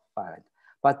still valid.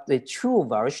 But the true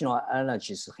variational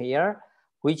energies here,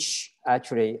 which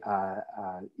actually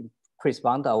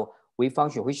correspond to wave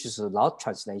function, which is not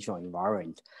translational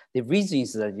invariant. The reason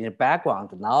is that in the background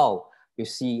now, you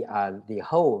see the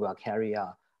hole will carry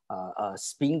a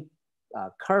spin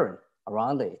current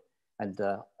around it, and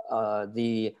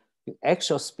the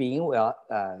actual spin will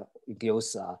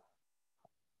induce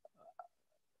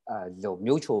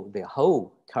the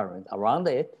hole current around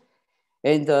it.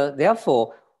 And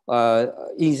therefore,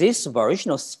 in this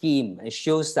variational scheme, it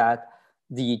shows that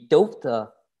the doped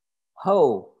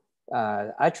hole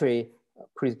actually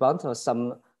corresponds to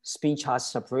some spin charge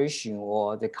separation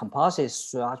or the composite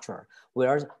structure,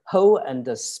 whereas hole and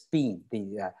the spin,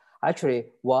 actually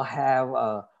will have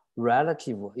a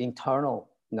relative internal,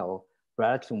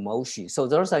 relative motion. So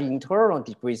there's an internal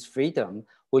degrees freedom,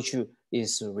 which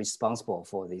is responsible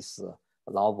for this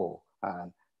novel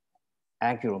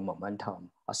angular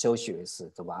momentum associated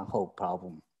with the one hole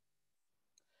problem.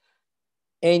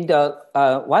 And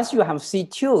once you have C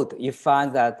tilde, you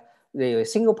find that the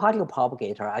single particle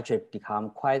propagator actually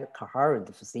become quite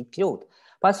coherent for C tilde,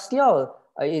 but still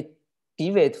it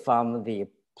deviates from the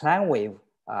plane wave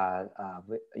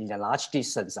in a large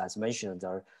distance, as mentioned,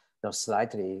 they're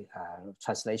slightly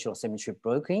translational symmetry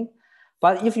broken.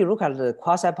 But if you look at the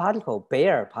quasi-particle,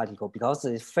 bare particle, because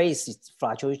the phase is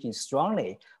fluctuating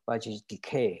strongly, but it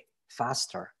decay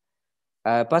faster.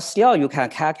 But still, you can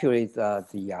calculate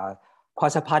the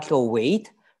quasi-particle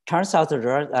weight. Turns out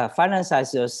the finite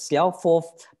size is still for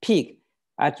peak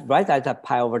right at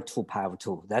pi over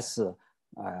 2. That's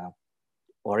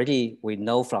already we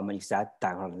know from exact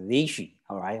diagonalization,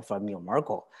 all right, from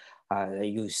numerical.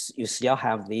 You still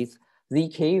have this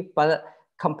ZK, but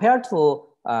compared to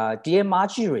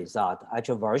DMRG result,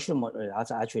 actual version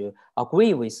results actually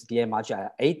agree with DMRG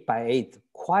 8x8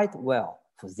 quite well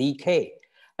for ZK.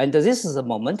 And this is a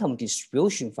momentum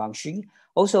distribution function,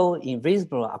 also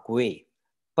invisible agree.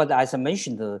 But as I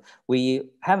mentioned, we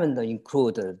haven't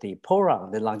included the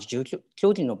Poron, the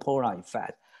longitudinal Poron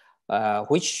effect,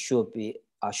 which should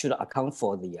account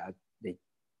for the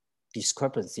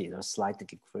discrepancy, the slight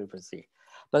discrepancy.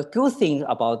 But good thing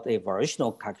about the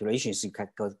variational calculations, you can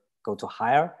go to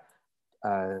higher,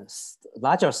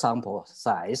 larger sample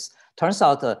size. Turns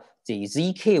out the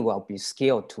ZK will be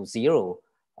scaled to 0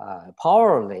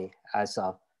 powerly as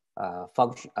a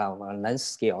function length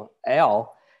scale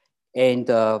L. And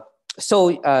so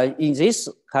in this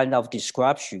kind of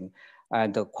description,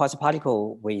 the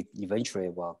quasi-particle weight eventually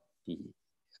will be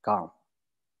gone.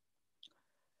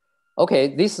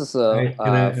 Okay, this is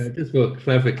just for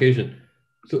clarification.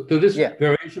 So this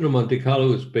variation of Monte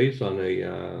Carlo is based on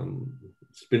a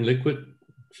spin liquid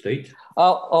state?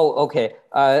 Okay.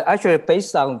 Actually,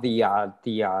 based on the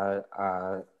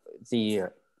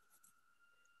RVB,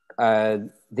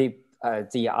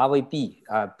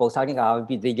 bosonic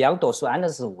RVB, the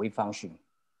Yang-Dosu-Anderson wave function,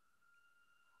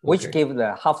 which gives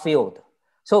the half field.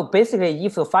 So basically,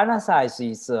 if the finite size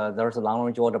is there's a long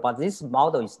range order, but this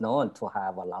model is known to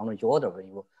have a long range order when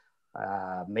you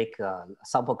make a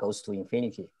sample goes to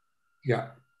infinity.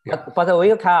 Yeah. But we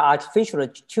can artificially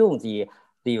tune the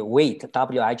weight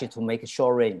WIG to make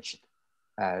short range.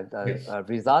 The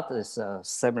result is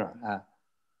similar.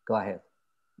 Go ahead.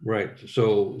 Right.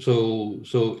 So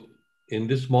in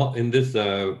this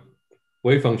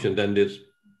wave function, then this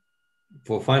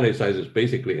for finite sizes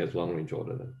basically has long range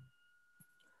order then.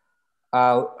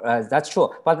 That's true.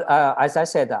 But as I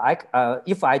said,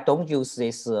 if I don't use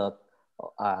this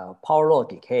power law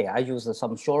decay, I use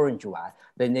some short range one,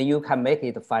 then you can make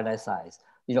it finite size,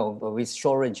 with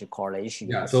short range correlation.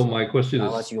 Yeah, so my question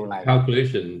is,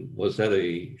 calculation, was that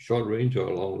a short range or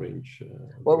a long range?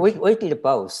 Well, we did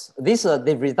both. This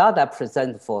the result I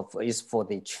present is for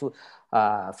the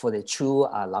true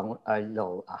long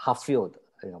half field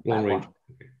long range. Okay.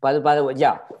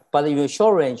 But in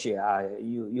short range,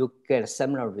 you get a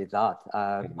similar result.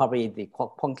 Probably the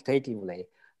quantitatively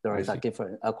there is a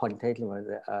different quantitatively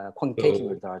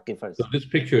there are differences. So this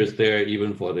picture is there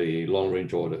even for the long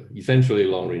range order, essentially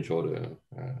long range order.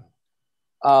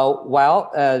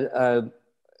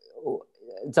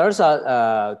 There's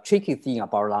a tricky thing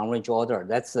about long range order.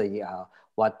 That's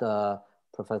what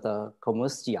Professor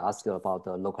Komuski asked about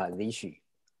the localization.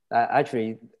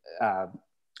 Actually,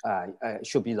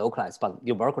 should be localized, but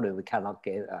numerically we cannot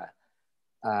get.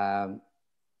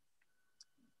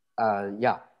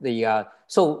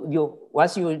 So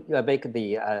once you make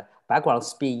the background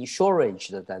spin short range,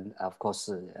 then of course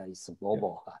it's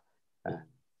mobile.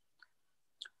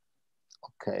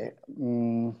 Okay.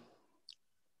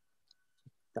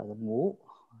 Doesn't move.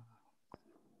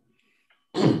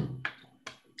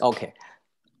 Okay.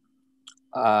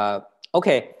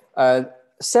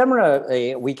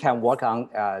 Similarly, we can work on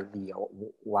the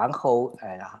one hole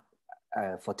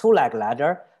for two-leg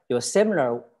ladder. Your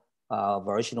similar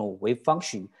variational wave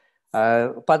function,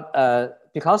 but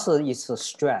because it's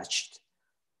stretched,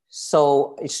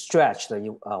 so it's stretched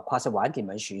quasi one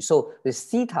dimension. So the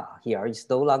theta here is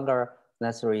no longer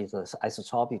necessarily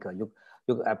isotropic. You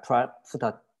put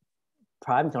a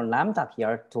parameter lambda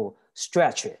here to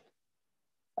stretch it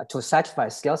to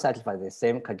scale satisfy the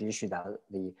same condition that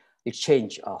the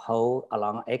exchange a hole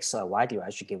along x or y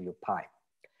direction give you pi.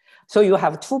 So you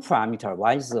have two parameters.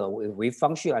 One is the wave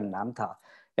function and lambda.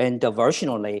 And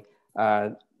versionally,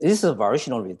 this is a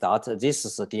versional result. This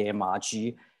is the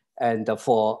DMRG. And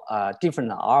for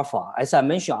different alpha, as I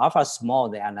mentioned, alpha is small,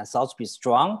 the anisotropy is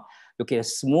strong. You get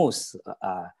smooth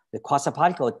the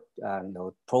quasiparticle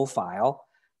profile.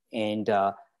 And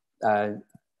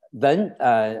then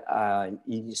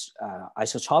in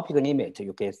isotropic limit,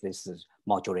 you get this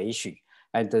modulation.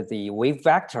 And the wave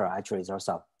vector, actually, there's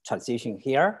a transition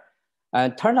here.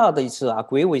 And turn out it's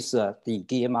agree with the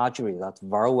DMRG result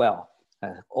very well,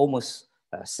 almost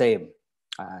same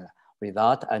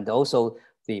result. And also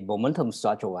the momentum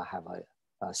structure will have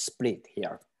a split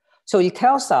here. So it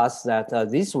tells us that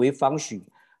this wave function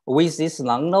with this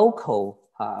non-local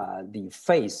the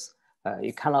phase,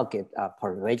 you cannot get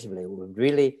perturbatively. It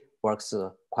really works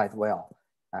quite well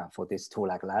for this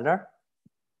two-leg ladder.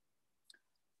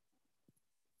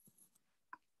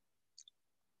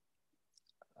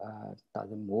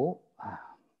 Doesn't move. I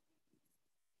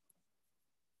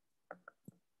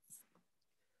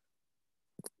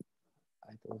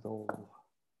don't know.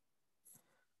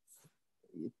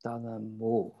 It doesn't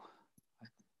move.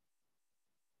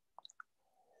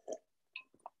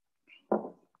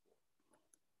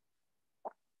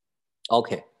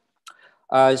 Okay.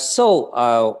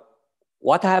 So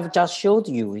what I have just showed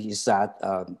you is that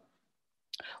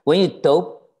when you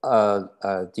dope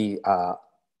the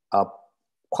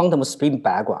quantum spin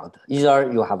background, either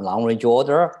you have long range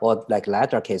order or like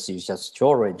latter case, you just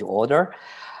short range order.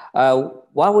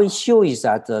 What we show is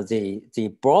that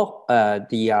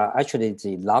actually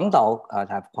the Landau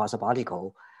type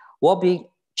quasiparticle will be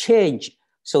changed.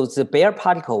 So the bare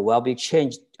particle will be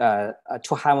changed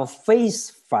to have a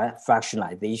phase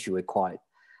fractionalization, we call it.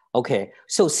 Okay,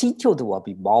 so C tilde will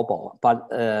be mobile, but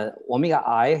omega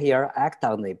I here act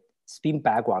on the spin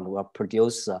background will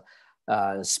produce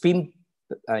spin,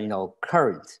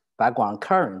 current, background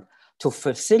current to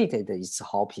facilitate its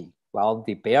hopping, while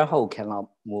the bare hole cannot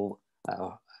move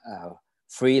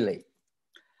freely.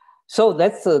 So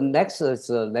that's the next.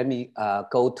 Let me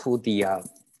go to the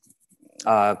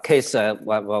case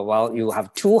well, you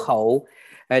have two hole,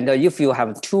 and if you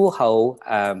have two hole,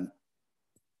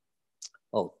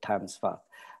 time's fast.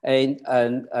 And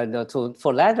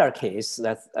for ladder case,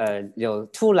 that's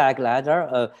two-leg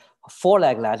ladder,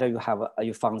 four-leg ladder,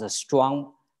 you found a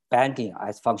strong banding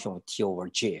as function of T over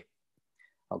J.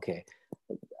 Okay,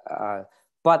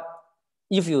 but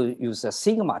if you use a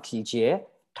sigma Tj,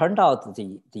 turned out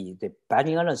the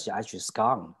banding energy actually is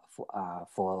gone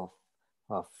for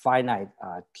finite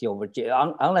T over J,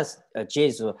 unless J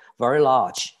is very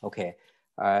large. Okay,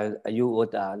 you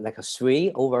would like a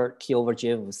 3 over T over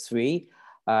J with 3.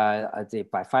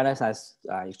 By finite size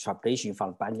extrapolation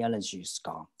from banding energy is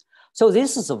gone. So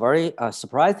this is a very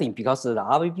surprising, because the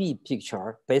RVB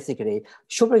picture basically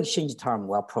super exchange term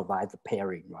will provide the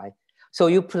pairing, right? So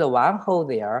you put one hole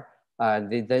there,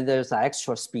 then there's an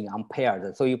extra spin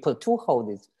unpaired. So you put two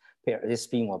holes, this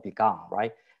spin will be gone,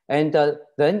 right? And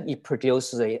then it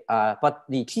produces but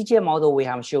the TJ model we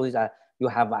have shown is that you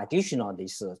have additional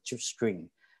this two string.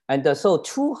 And so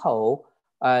two hole,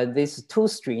 this two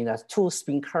string, that's two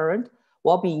spin current,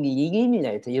 will be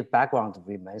eliminated if background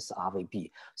remains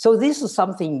RVB. So this is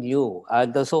something new.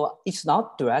 So it's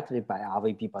not directly by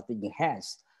RVB, but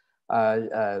enhanced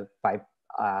by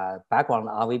background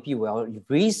RVB will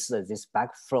erase this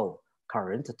backflow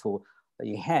current to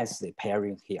enhance the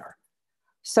pairing here.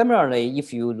 Similarly,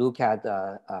 if you look at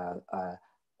the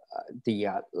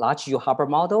large U-Haber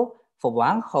model, for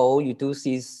one hole, you do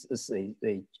see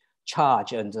the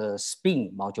charge and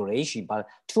spin modulation, but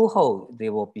two holes,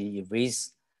 they will be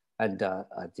erased, and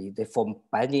they form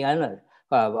banding energy.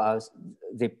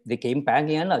 They gain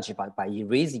banding energy by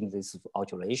erasing this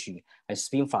modulation and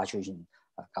spin fluctuation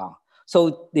gone.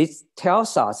 So this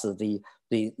tells us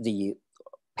the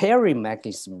pairing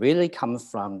mechanism really comes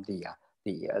from the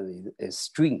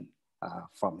string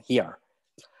from here.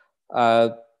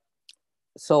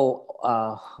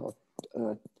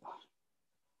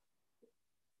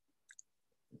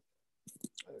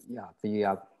 Yeah,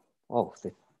 the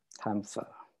time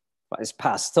is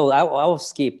passed. So I will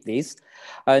skip this.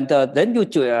 And then you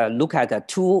look at the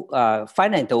two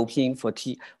finite doping for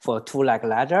two-leg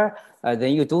ladder.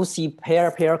 Then you do see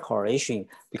pair correlation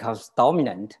becomes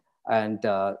dominant, and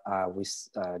with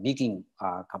leaking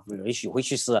configuration,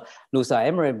 which is loose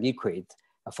emerald liquid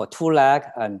for two-leg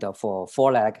and for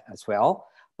four-leg as well.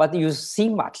 But you see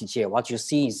Tj, what you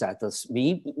see is that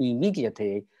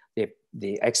immediately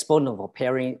the exponent of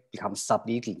pairing becomes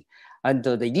subleaking. And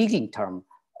the leaking term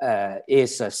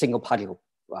is a single particle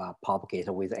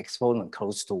propagator with exponent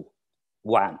close to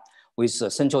 1, with a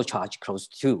central charge close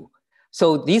to 2.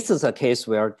 So this is a case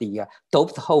where the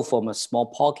doped hole form a small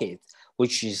pocket,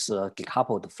 which is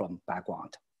decoupled from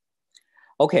background.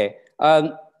 Okay,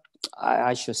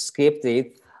 I should skip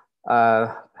it.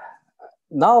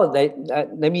 Now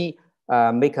let me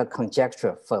make a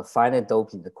conjecture for finite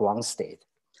doping in the ground state.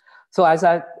 So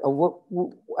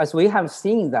as we have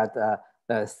seen that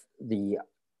the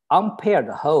unpaired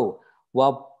hole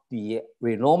will be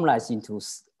renormalized into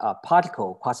a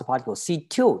particle, quasiparticle C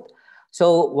tilde.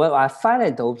 So when I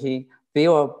finite doping, they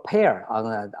will pair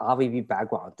on an RVB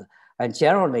background, and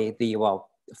generally they will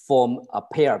form a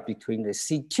pair between the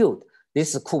C tilde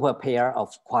this is Cooper pair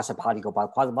of quasiparticle,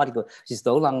 but quasiparticle is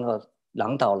no longer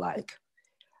Landau-like.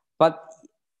 But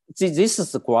this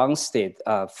is the ground state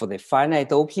for the finite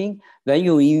doping. Then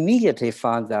you immediately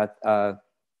find that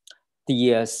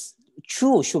the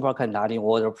true superconducting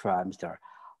order parameter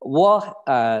will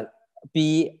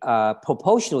be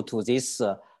proportional to this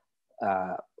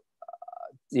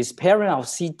this pairing of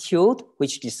C tilde,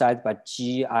 which decided by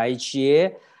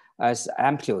Gij as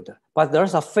amplitude. But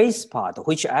there's a phase part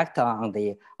which acts on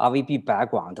the RVP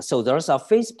background. So there's a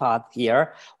phase part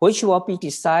here, which will be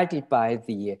decided by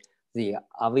the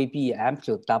RVP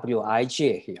amplitude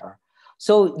Wij here.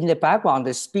 So in the background,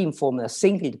 the spin forms a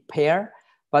singlet pair,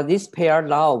 but this pair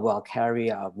now will carry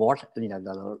a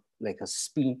like a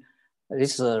spin,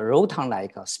 this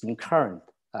roton-like spin current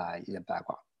in the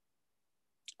background.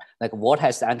 Like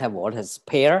vortex anti-vortex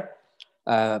pair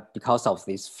because of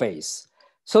this phase.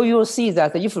 So you'll see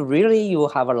that if really you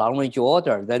have a long range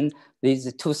order, then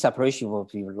these two separations will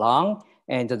be long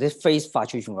and this phase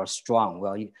fluctuation will strong,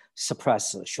 will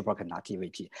suppress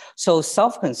superconductivity. So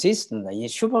self-consistent in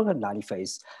superconducting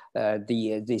phase,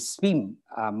 the spin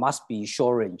must be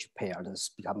short range pair, this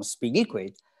becomes spin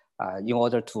liquid in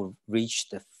order to reach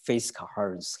the phase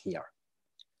coherence here.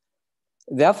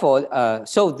 Therefore,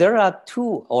 so there are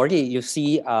two already. You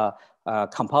see,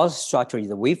 composite structure is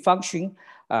the wave function.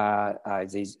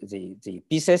 The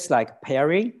BCS-like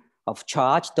pairing of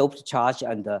charge, doped charge,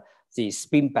 and the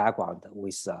spin background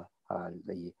with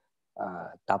the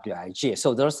Wij.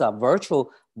 So there's a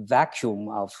virtual vacuum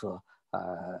of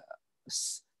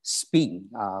spin.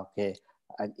 Okay,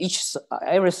 and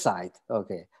every side.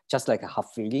 Okay, just like a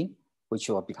half filling, which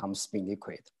will become spin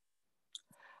liquid.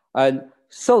 And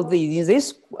so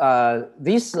this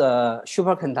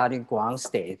superconducting ground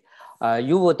state,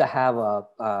 you would have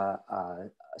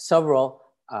several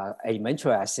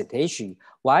elementary excitation.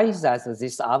 Why is that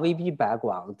this RVP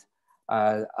background,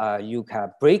 you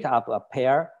can break up a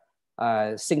pair,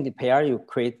 single pair, you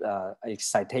create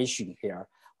excitation here,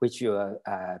 which will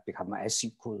become S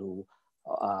equal to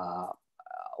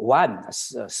 1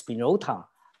 spin roton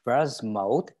versus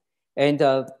mode. And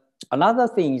another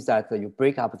thing is that you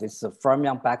break up this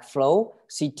fermion backflow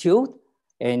C tilde,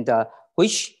 and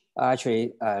which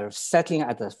actually settling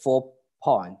at the 4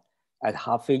 point at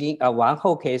half filling. One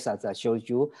whole case, as I showed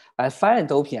you, finite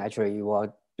doping actually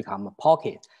will become a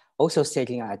pocket, also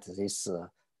settling at this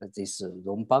this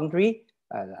zone boundary,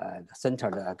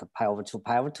 centered at pi over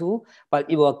 2, but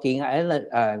it will gain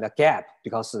the gap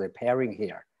because of the pairing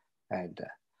here. And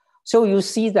so you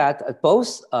see that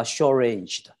both are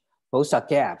short-ranged, both are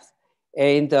gaps.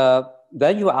 And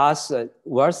then you ask,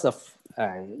 where's the,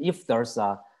 if there's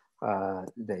the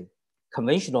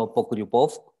conventional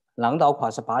Bogoliubov Landau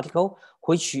quasiparticle,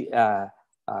 which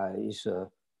is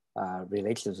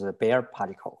related to the bare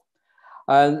particle.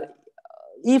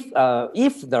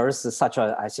 If there's such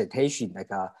an excitation like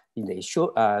in the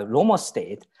normal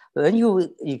state, then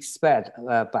you expect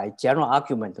by general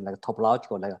argument, like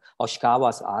topological, like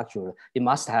Oshikawa's argument, it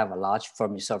must have a large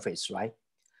Fermi surface, right?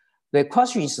 The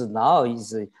question is now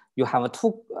is you have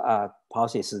two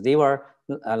processes. They were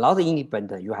a lot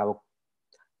independent. You have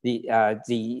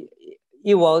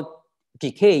it will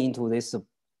decay into this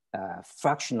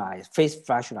phase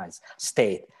fractionalized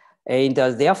state. And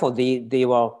therefore they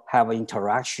will have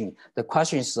interaction. The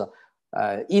question is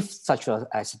if such an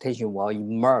excitation will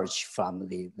emerge from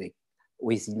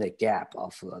within the gap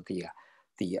of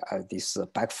this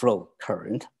backflow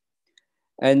current.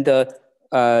 And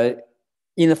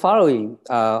in the following,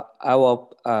 I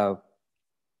will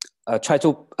try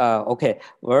to,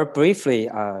 very briefly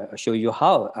show you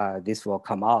how this will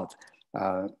come out.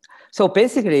 So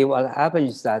basically what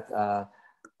happens is that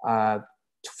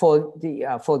for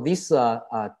this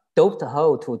doped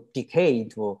hole to decay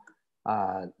into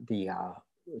the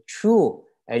true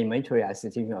elementary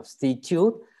excitation of C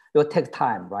tilde, it will take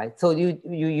time, right? So you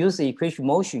use the equation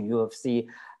motion, you will see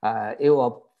it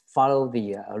will follow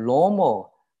the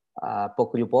normal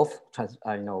Bogoliubov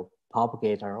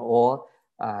propagator or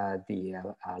the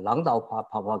Landau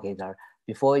propagator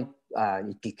before it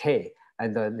decay,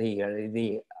 and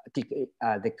the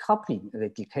coupling, the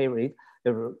decay rate,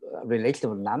 the related to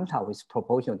lambda with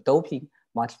proportional doping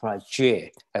multiplied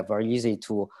J, very easy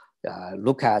to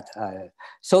look at.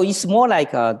 So it's more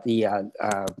like the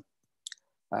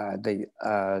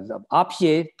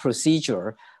RPA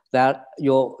procedure that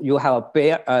you have a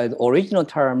bare, original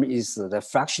term is the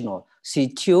fractional C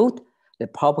tilde, the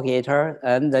propagator,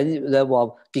 and then they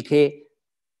will decay,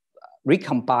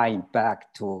 recombine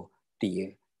back to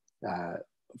the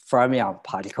fermion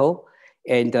particle.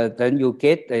 And then you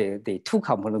get the two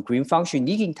component green function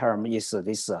leading term is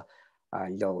this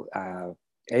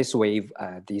S wave,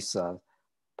 this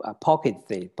pocket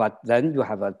thing, but then you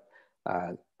have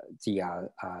the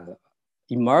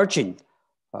emergent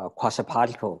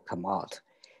quasiparticle come out.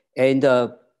 And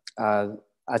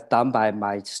as done by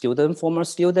my student, former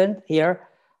student here,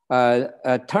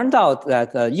 turned out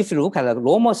that if you look at the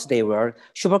normal state where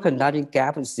superconducting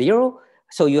gap is 0,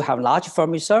 so you have large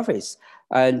Fermi surface.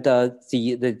 And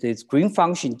the green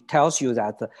function tells you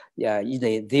that in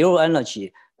the 0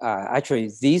 energy,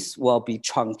 actually this will be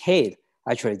truncated.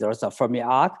 Actually, there's a Fermi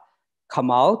arc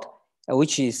come out,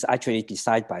 which is actually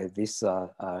decided by this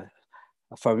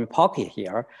Fermi pocket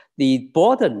here. The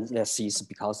borderness is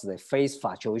because of the phase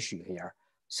fluctuation here.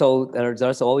 So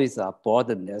there's always a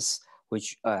borderness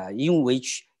which in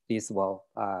which this will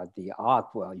the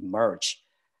arc will emerge.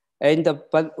 And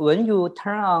but when you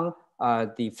turn on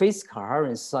the phase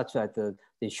coherence such that the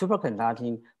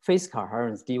superconducting phase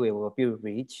coherence D wave will be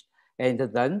reached, and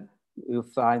then you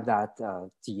find that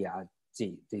the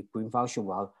green function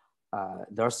will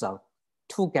there's a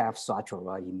 2-gap structure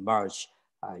will emerge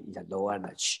in the low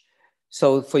energy.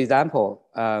 So for example,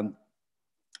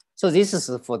 so this is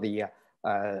for the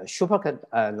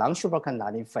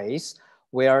non-superconducting phase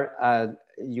where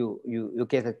you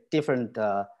get a different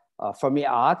Fermi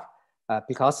arc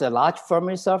because the large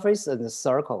Fermi surface and the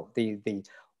circle, the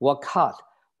were cut.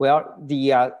 Well,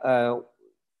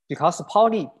 because the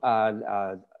poly,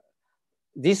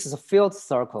 this is a field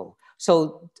circle.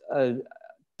 So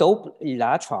doped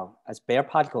electron as bare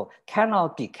particle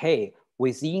cannot decay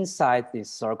inside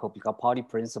this circle because poly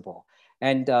principle.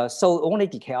 And so only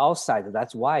decay outside.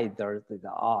 That's why the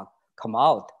arc come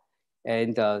out.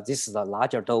 And this is a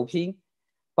larger doping.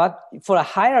 But for a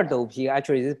higher doping,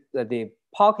 actually the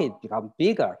pocket become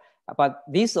bigger. But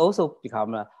this also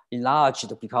become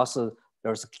enlarged because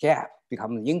there's a gap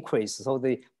become increased. So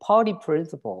the poly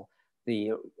principle,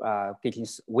 the getting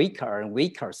weaker and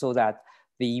weaker, so that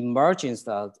the emergence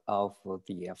of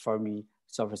the Fermi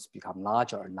surface become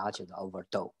larger and larger over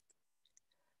dope.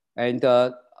 And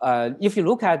if you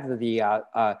look at the,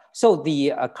 so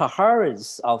the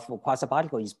coherence of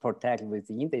quasiparticle is protected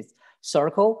within this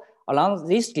circle. Along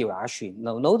this direction,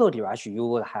 the nodal direction, you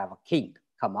will have a kink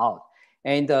come out.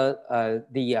 And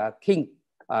the kink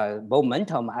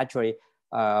momentum, actually,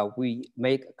 we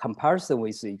make comparison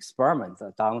with the experiment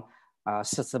done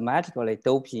systematically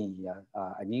doping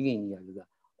annealing the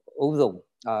ozone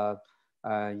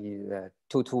in the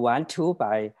 2212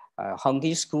 by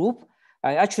Hungy's group.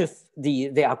 Actually,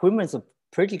 the agreements are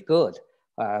pretty good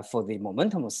for the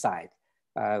momentum side.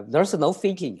 There's no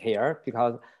fitting here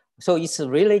because, so it's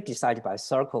really decided by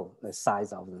circle, the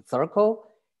size of the circle.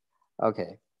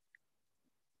 Okay.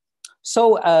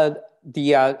 So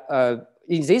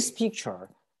in this picture,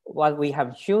 what we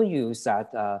have shown you is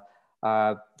that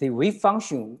the wave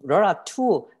function, there are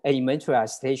 2 elementary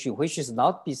excitation, which is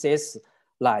not BCS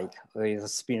like the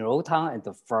spin-roton and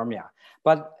the fermion.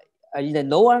 But in the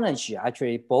low energy,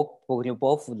 actually, both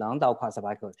Landau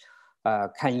quasiparticles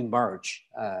can emerge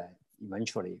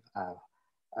eventually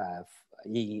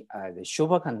in the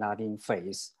superconducting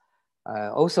phase.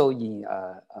 Also in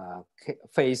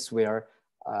phase where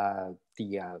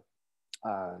the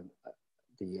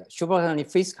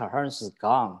superconducting phase coherence is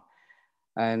gone,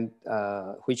 and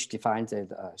which defines the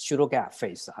pseudogap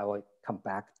phase. I will come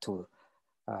back to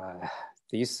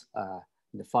this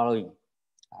in the following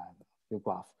few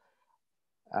graph.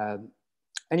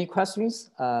 Any questions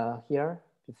here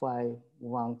before I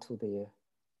move on to the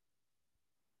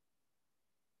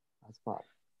spot?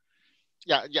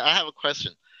 Yeah, I have a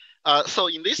question. So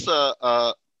in this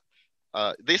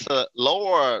this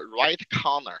lower right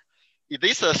corner, is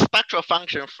this a spectral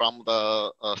function from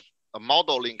the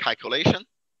modeling calculation?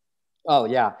 Oh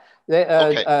yeah,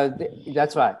 Okay.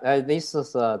 That's right. This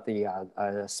is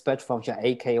the spectral function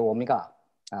AK omega.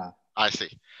 I see.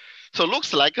 So it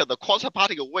looks like the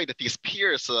quasiparticle weight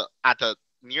disappears at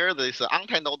near this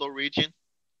antinodal region.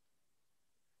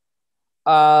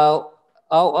 Oh,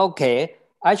 okay.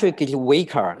 Actually, get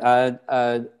weaker.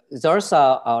 There's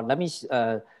a let me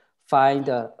find.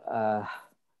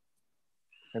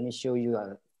 Let me show you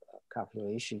a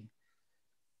calculation.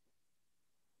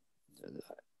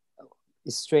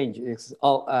 It's strange. It's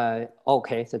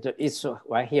okay. So it's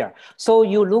right here. So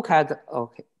you look at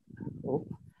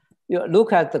you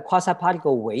look at the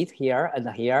quasiparticle weight here and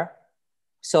here.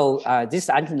 So this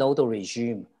antinodal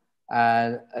regime,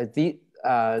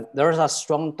 there's a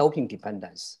strong doping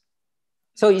dependence.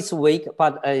 So it's weak,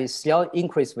 but it's still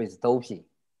increased with doping.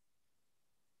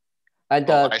 And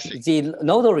the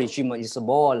nodal regime is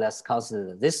more or less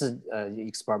constant. This is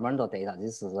experimental data.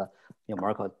 This is a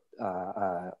numerical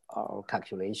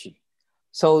calculation.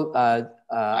 So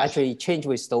actually change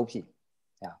with doping.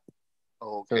 Yeah.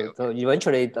 Okay. So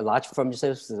eventually the large Fermi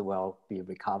surfaces will be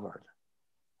recovered.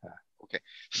 Okay.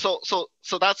 So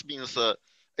that means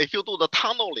if you do the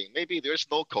tunneling, maybe there's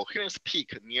no coherence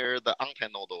peak near the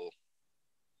antennodal,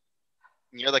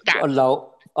 near the gap.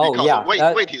 No. Oh, because yeah.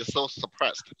 the weight is so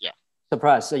suppressed. Yeah.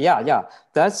 Suppressed. Yeah.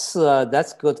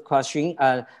 That's good question.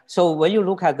 So when you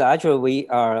look at the actually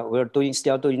we're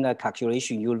still doing the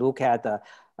calculation. You look at the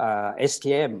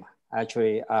STM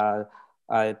actually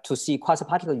to see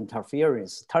quasiparticle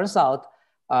interference. Turns out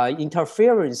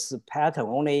interference pattern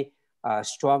only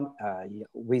strong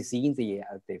within the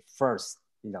first.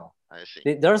 I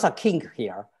see. There's a kink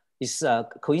here. It's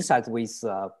coincides with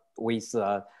the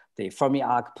Fermi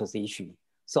arc position.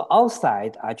 So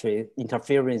outside, actually,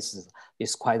 interference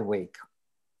is quite weak.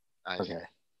 Okay.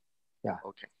 Yeah.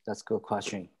 Okay. That's a good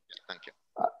question. Yeah, thank you.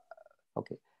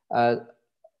 Okay.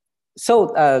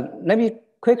 So let me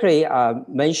quickly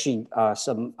mention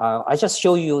some. I just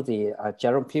show you the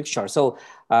general picture. So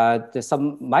there's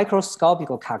some microscopic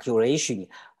calculation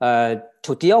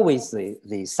to deal with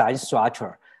the size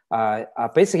structure.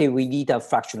 Basically, we need a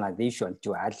fractionalization,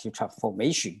 duality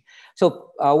transformation.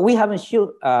 So we haven't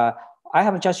shown. I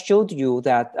have just showed you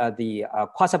that the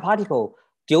quasiparticle,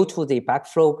 due to the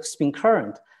backflow spin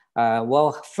current,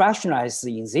 will fractionalize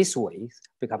in this way,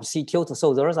 become C tilde.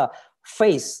 So there's a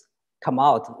phase come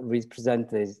out represent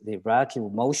the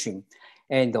relative motion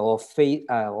and or phase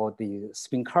or the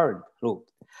spin current loop.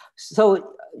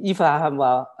 So if I have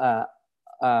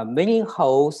many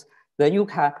holes, then you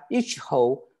can each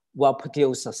hole will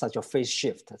produce such a phase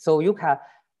shift. So you can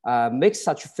make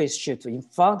such a phase shift in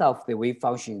front of the wave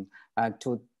function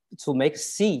to make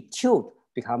C tilde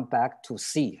become back to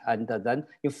C, and then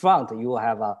in front you will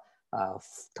have a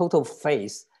total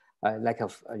phase like a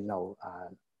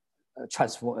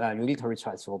unitary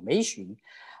transformation,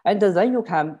 and then you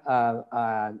can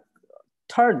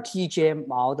turn TJ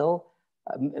model,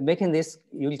 making this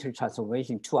unitary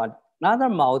transformation to another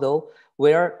model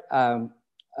where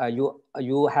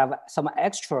you have some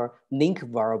extra link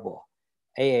variable.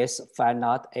 AS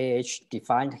finite, AH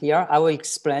defined here. I will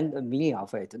explain the meaning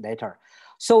of it later.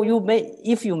 So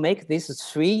if you make this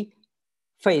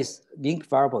three-phase link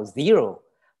variable 0,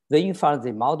 then in fact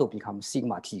the model becomes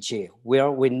sigma TJ, where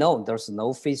we know there's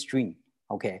no phase string.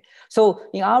 Okay. So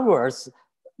in other words,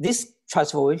 this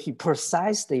transformation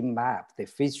precisely map the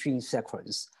phase string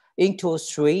sequence into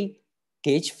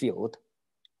 3-gauge field.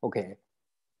 Okay.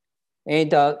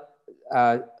 And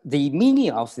the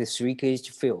meaning of the 3-gauge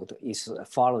field is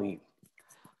following.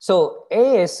 So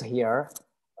AS here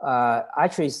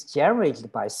actually is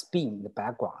generated by spin in the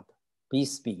background, B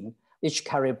spin. Each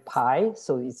carry pi,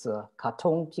 so it's a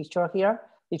cartoon picture here.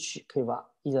 Each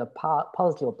is a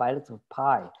positive or bilateral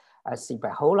pi as seen by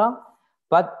Holland.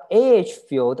 But AH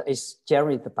field is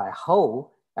generated by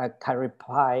hole, carry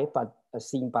pi, but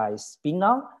seen by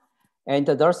spin-on. And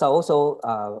there's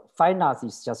also finite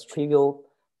is just trivial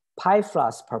pi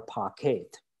flux per parquet.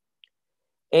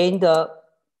 And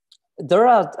there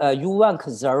are U1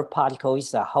 conserved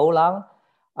particles, a Holland,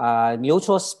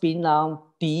 neutral spin-on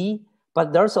B,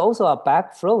 but there's also a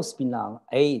backflow spin-on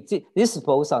A. This is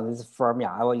boson, this is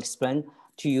fermion. I will explain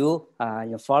to you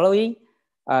in following.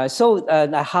 So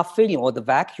the half filling or the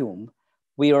vacuum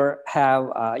will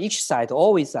have each side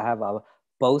always have a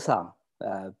boson,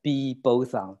 B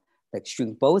boson, like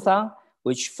string boson,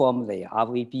 which form the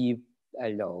RVB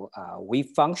wave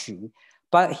function.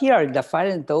 But here in the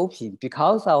finite doping,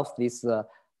 because of this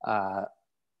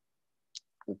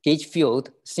gauge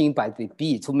field seen by the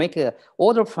B, to make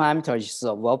order parameters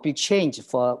will be changed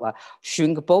for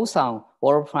shrink boson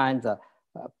order parameter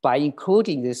by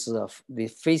including this the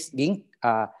phase link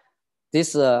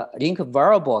link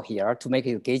variable here to make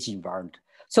it gauge invariant.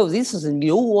 So this is a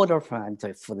new order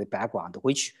parameter for the background,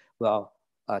 which will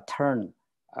turn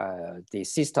the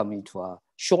system into a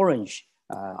short-range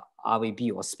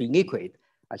RVB or spin liquid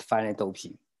at finite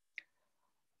doping.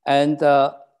 And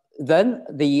then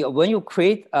when you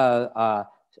create a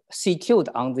C tilde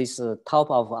on this top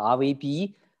of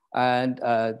RVB, and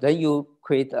then you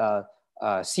create a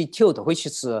C tilde, which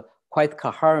is quite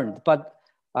coherent. But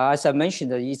as I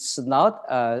mentioned, it's not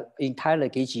entirely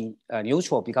gauge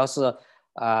neutral because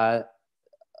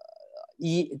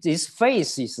this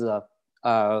phase is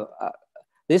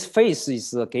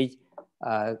gauge.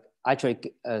 Actually,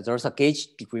 there's a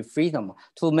gauge degree freedom.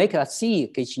 To make a C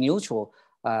gauge neutral,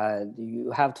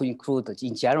 you have to include,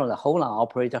 in general, the Holland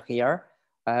operator here.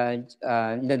 And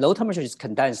the low temperature is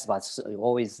condensed, but it's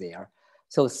always there.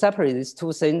 So separate these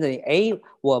two things. The A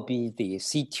will be the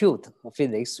C tilde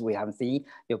physics we have seen.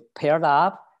 You pair it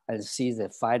up and see the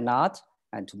phi naught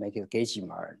and to make it gauge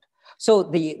emergent. So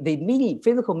the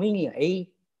physical meaning A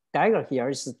dagger here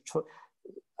is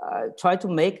try to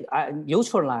make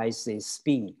neutralize the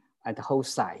spin at the whole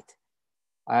site.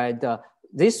 And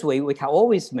this way we can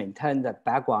always maintain the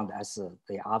background as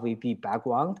the RVP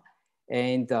background.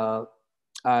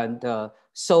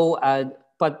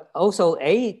 But also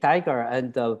A dagger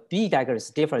and B dagger is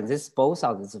different. This both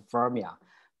are the fermion.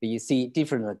 You see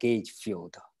different gauge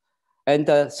field. And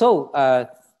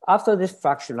after this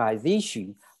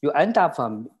fractionalization, you end up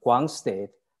from ground state,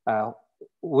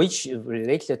 which is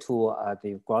related to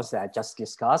the ground state I just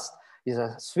discussed, is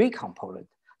a 3-component.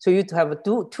 So you have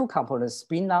two components,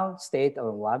 spin-down state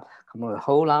and 1 component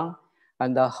hold on.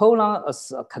 And the hold on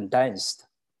is condensed.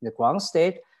 The ground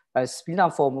state,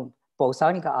 spin-down form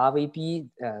bosonic RVP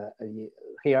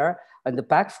here, and the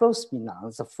backflow spin-down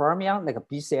is a fermion, like a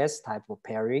BCS type of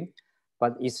pairing,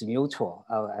 but it's neutral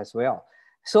as well.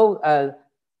 So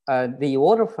the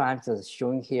order frames is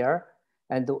shown here.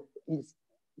 And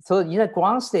so in the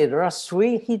ground state, there are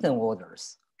 3 hidden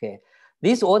orders. Okay,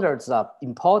 these orders are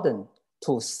important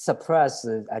to suppress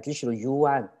the additional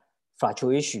U1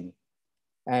 fluctuation.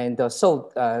 And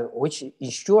which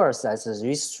ensures that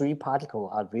these 3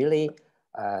 particles are really,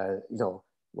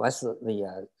 once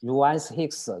the U1s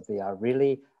Higgs, they are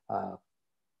really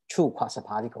true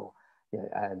quasiparticle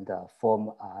and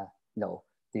form,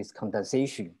 this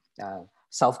condensation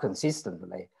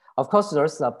self-consistently. Of course,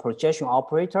 there's a projection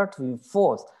operator to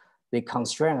enforce the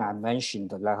constraint I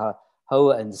mentioned, like a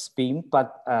hole and spin,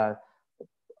 but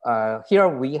here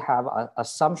we have an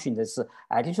assumption that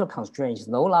additional constraint is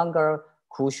no longer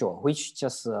crucial, which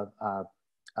just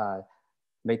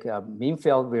make a mean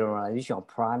field realization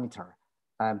parameter.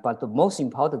 But the most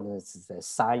important is the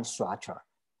sign structure,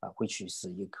 which is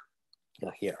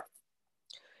here.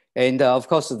 And of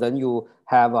course, then you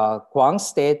have a ground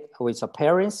state with a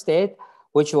parent state,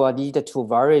 which will lead to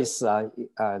various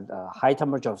high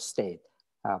temperature state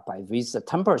by this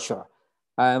temperature.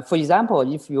 For example,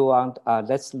 if you want,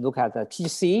 let's look at the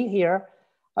TC here.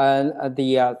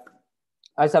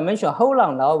 As I mentioned, hold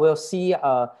on now, we'll see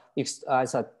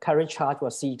as a carrier charge,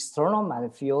 we'll see external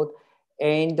magnetic field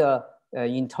and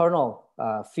internal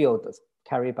field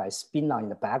carried by spin in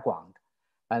the background.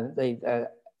 And the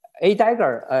A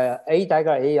dagger,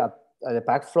 the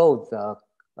backflow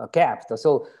gap.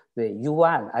 So the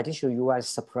U1, additional U1 is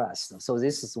suppressed. So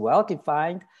this is well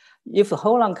defined. If the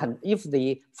hold on if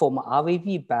the form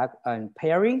RVP back and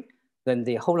pairing, then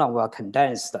the hold on will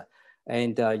condense,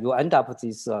 and you end up with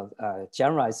this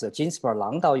generalized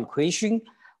Ginsburg-Landau equation,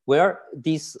 where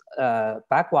this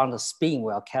background spin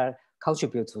will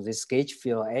contribute to this gauge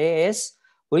field AS,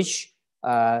 which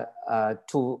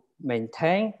to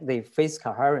maintain the phase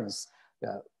coherence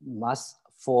must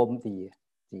form the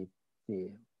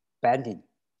banding.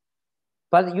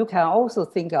 But you can also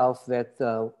think of that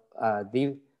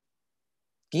the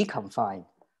deconfined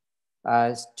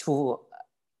to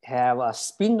have a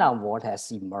spin-down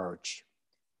vortex emerge.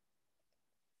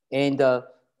 And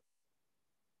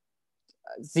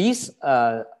these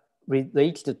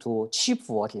related to chip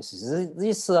vortices.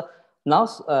 This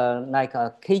not like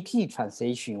a KT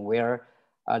transition where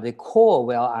the core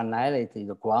will annihilate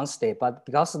the ground state, but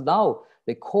because now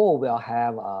the core will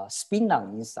have a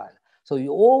spin-down inside. So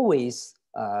you always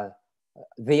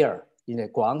there in the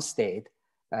ground state,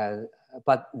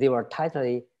 but they were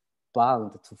tightly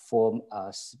bound to form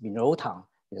a spin-roton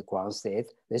in the ground state.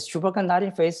 The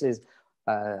superconducting phase is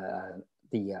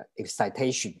the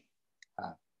excitation.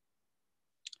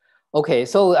 Okay,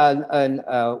 so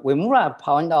Uemura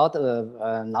pointed out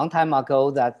a long time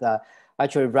ago that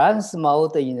actually resonance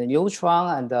mode in the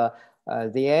neutron and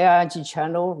the AIG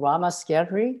channel Raman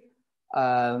scattering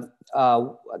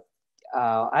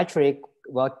actually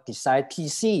will decide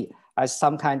TC as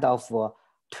some kind of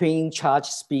twin charge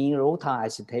spin roton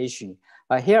excitation.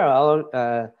 Here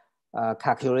our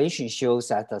calculation shows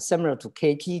that similar to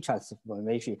KT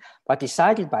transformation, but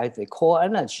decided by the core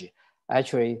energy.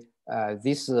 Actually,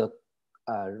 this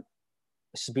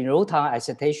spin roton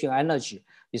excitation energy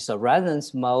is a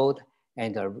resonance mode,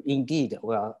 and indeed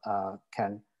will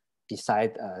can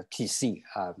decide TC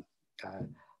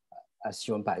as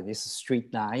shown by this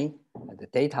straight line. The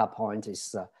data point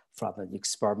is from an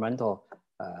experimental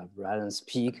resonance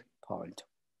peak point.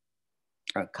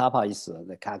 Kappa is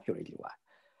the calculated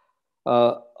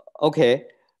one. Okay.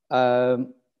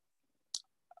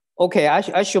 Okay,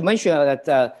 I should mention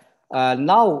that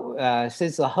now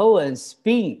since the hole and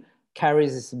spin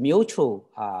carries this mutual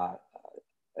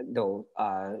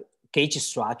gauge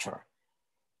structure,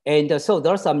 and so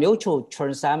there's a mutual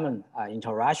Chern-Simons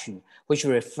interaction which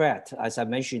reflect, as I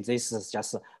mentioned, this is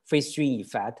just a phase string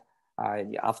effect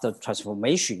after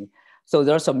transformation. So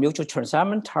there's a mutual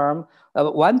transformation term.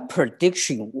 One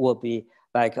prediction will be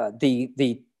like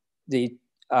the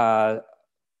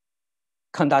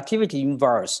conductivity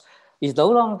inverse is no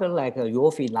longer like a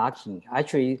Yorfi locking.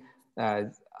 Actually,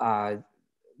 the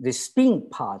spin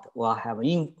part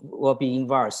will be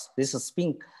inverse. This is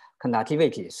spin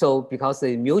conductivity. So because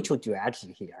the mutual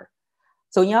duality here.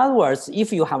 So in other words,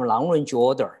 if you have a long range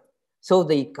order, so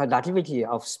the conductivity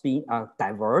of spin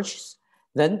diverges,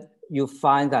 then you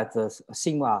find that the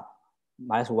sigma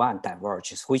 -1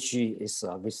 diverges, which is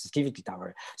resistivity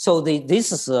divergence. So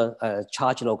this is a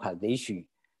charge localization.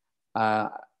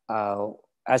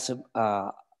 As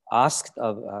asked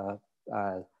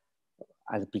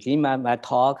at the beginning of my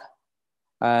talk,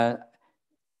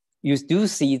 you do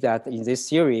see that in this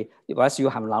theory, once you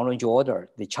have long range order,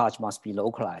 the charge must be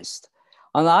localized.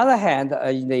 On the other hand,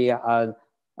 in the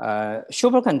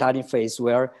superconducting phase,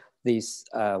 where this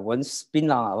one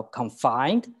spin are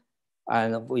confined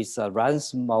and with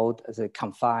resonance mode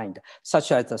confined,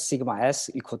 such as the sigma s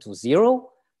equal to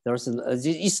 0,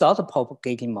 it's not a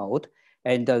propagating mode,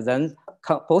 and then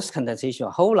post-condensation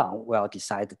whole long will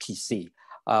decide the TC,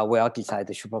 will decide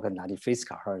the superconducting phase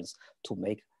coherence to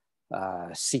make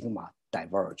sigma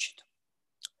diverged.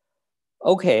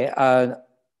 Okay.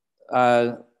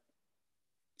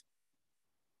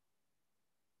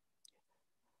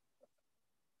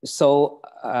 So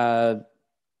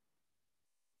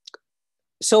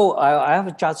I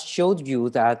have just showed you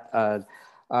that the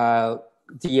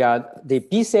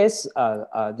BCS,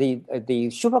 the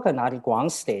superconducting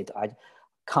ground state I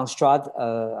construct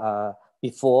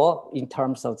before in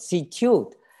terms of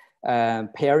C-tube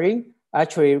pairing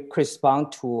actually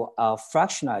correspond to a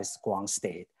fractionalized ground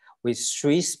state with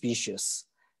 3 species.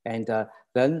 And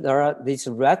then there are this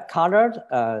red colored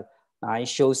line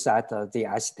shows that the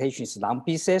excitation is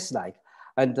non-BCS like,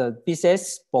 and the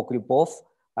BCS Bogoliubov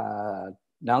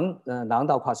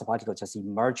Landau quasiparticle just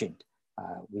emergent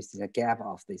with the gap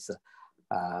of this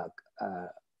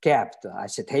gapped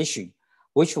excitation,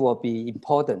 which will be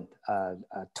important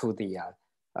to the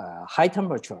high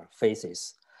temperature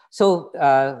phases. So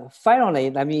finally,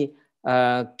 let me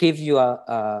give you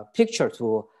a picture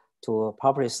to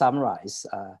properly summarize.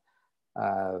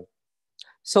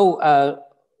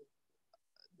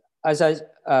 As I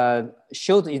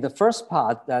showed in the first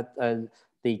part, that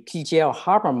the TGL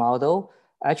Haber model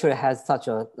actually has such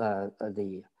a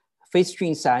the phase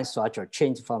string sign structure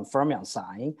change from fermion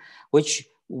sign, which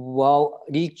will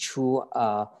lead to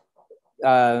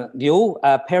new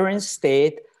parent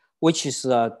state, which is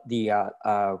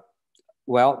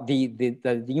well,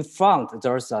 in front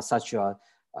there's such a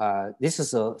this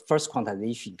is a first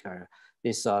quantization curve,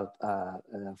 this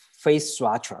phase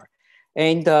structure,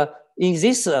 and in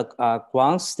this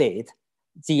ground state,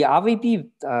 the RVB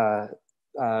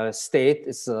state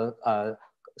is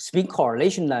spin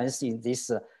correlation length in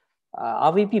this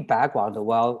RVB background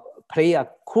will play a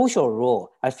crucial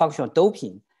role as functional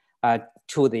doping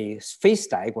to the phase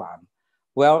diagram.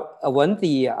 Well, when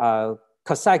the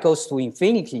psi goes to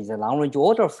infinity, the long range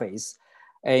order phase,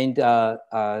 and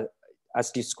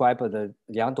as described the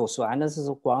Liang-Dosu analysis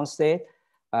of ground state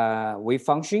wave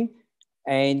function,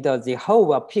 and the hole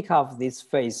will pick up this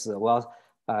phase, will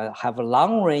have a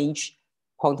long range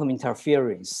quantum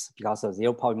interference because of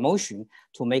 0-point motion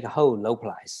to make a hole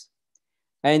localized.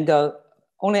 And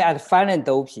only at finite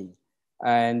doping,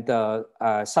 and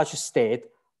such a state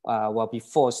will be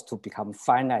forced to become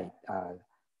finite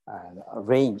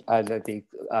range,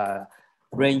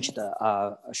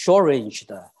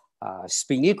 short-ranged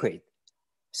spin liquid.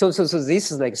 So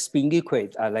this is like spin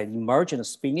liquid, like emergent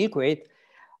spin liquid,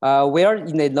 where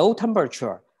in a low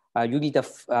temperature, you need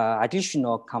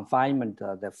additional confinement,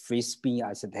 the free spin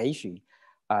excitation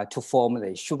to form the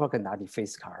superconducting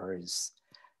phase coherence.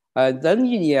 Then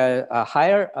in a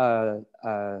higher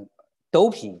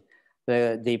doping,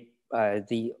 with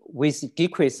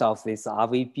decrease of this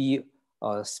RVB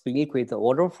spin liquid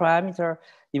order parameter,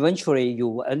 eventually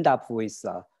you end up with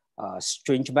a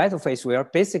strange metal phase where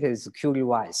basically it's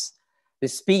Curie-wise. The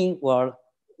spin will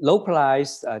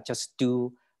localize, just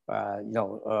do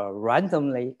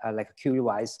randomly like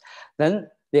Curie-wise. Then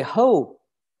the hole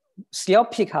still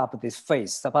pick up this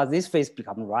phase, but this phase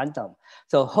become random.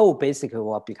 So whole basically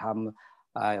will become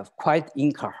quite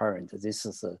incoherent. This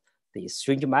is the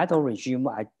strange metal regime.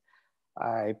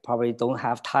 I probably don't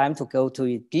have time to go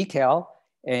to detail.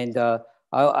 And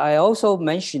I also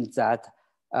mentioned that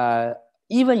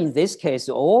even in this case,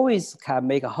 you always can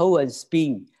make a hole and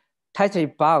spin tightly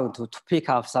bound to pick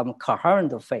up some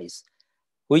coherent phase,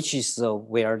 which is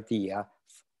where the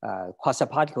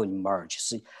quasiparticle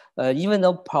emerges. even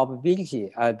though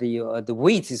probability, the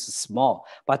weight is small,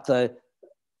 but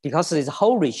because this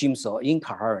whole regime is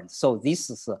incoherent, so this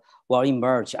is, will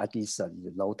emerge at this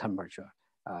low temperature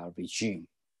regime.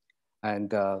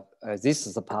 And this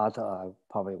is the part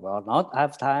probably will not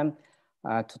have time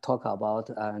to talk about.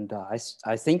 And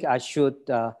I think I should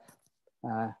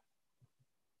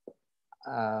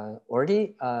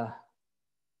already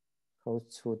go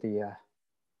to the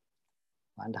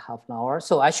 1.5 hours.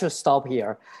 So I should stop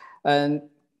here. And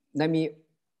let me,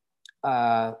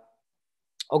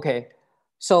 okay.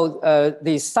 So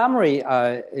the summary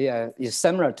is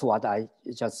similar to what I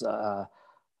just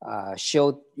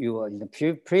showed you in the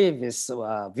previous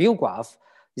view graph,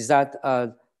 is that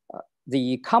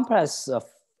the complex of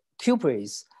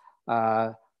cuprates,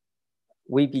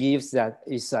 we believe that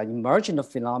is an emergent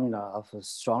phenomena of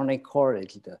strongly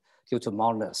correlated due to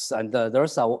Mottness. And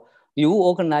there's a new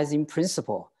organizing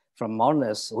principle from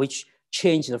Mottness, which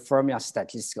changed the fermion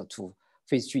statistical to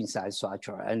phase 3 inside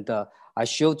structure. And I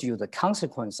showed you the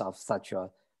consequence of such a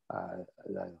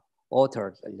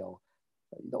altered,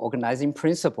 the organizing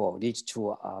principle leads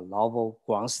to a novel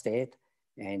ground state,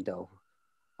 and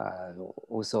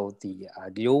also the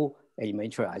new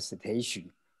elementary excitation,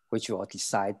 which will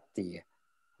decide the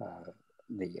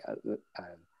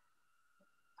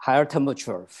higher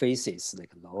temperature phases,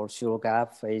 like lower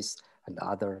pseudogap phase and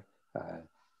other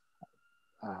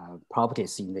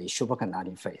properties in the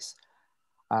superconducting phase.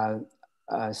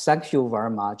 Thank you very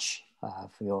much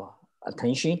for your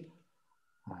attention.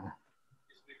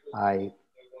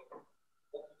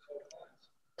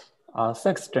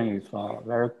 Thanks, Zheng-Yu, for a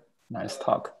very nice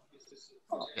talk.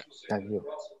 Thank you.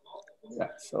 Yeah,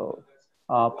 so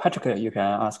Patrick, you can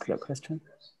ask the question.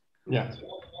 Yeah,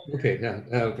 okay, yeah,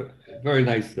 very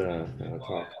nice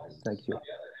talk. Thank you.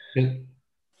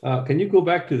 Can you go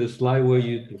back to the slide where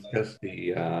you discussed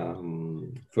the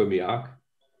Fermi arc?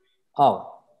 Oh.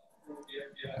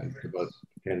 It's about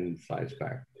 10 slides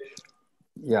back.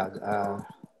 Yeah.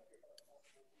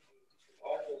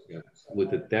 Yeah,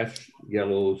 with the dashed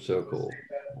yellow circle.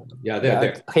 Yeah,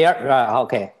 there. Here,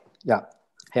 okay. Yeah,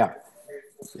 here.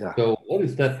 Yeah. So what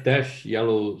is that dashed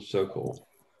yellow circle?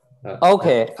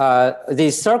 Okay,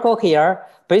 the circle here,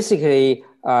 basically,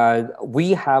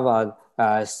 we have a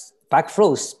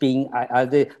backflow spin,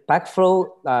 the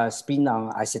backflow spin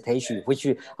on excitation, which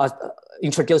is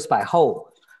introduced by Ho,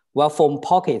 will form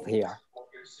pocket here.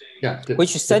 Yeah.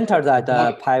 Which center that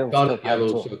dotted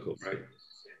yellow circle, right?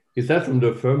 Is that from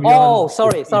the fermion? Oh,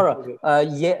 sorry.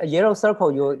 Yellow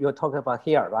circle you're talking about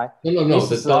here, right? No,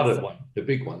 the dotted one, the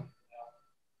big one.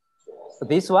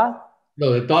 This one?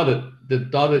 No, the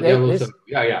dotted yellow circle.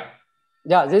 Yeah.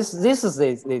 Yeah, this is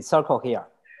the circle here.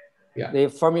 Yeah. The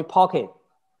Fermi pocket.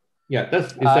 Yeah,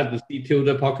 is that the C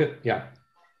tilde pocket? Yeah.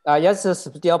 Yes, it's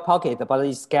still pocket, but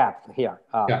it's gapped here.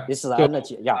 Yeah. This is the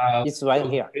energy. Yeah, it's right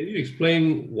here. Can you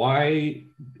explain why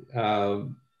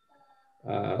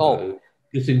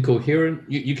it's incoherent?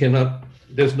 You cannot,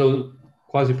 there's no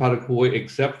quasiparticle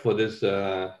except for this.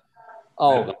 The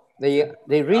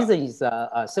reason is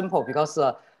simple, because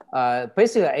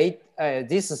basically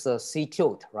this is a C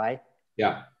tilt, right?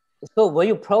 Yeah. So when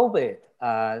you probe it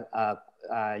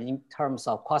in terms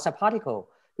of quasiparticle,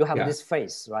 you have this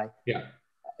phase, right? Yeah.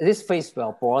 This phase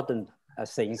will broaden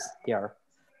things here.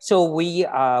 So we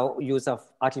use a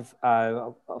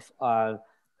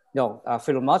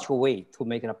phenometrical way to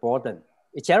make it broaden.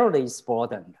 It generally is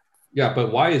broadened. Yeah,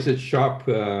 but why is it sharp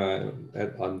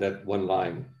on that one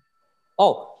line?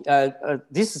 Oh,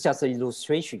 this is just an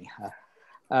illustration.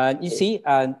 You see,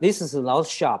 this is not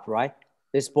sharp, right?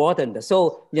 It's broadened.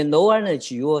 So in low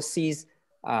energy, you will see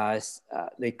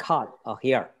the cut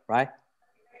here, right?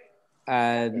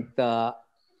 And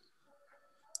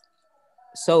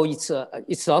so it's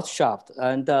not sharp.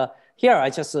 And here I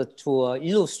just to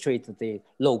illustrate the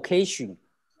location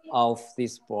of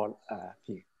this board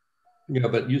here. Yeah,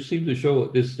 but you seem to show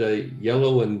this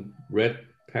yellow and red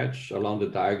patch along the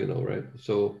diagonal, right?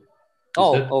 So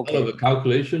is that part of a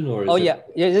calculation, or is yeah,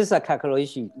 this is a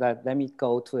calculation. Let me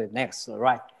go to the next,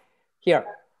 right? Here.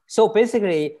 So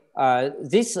basically,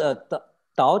 this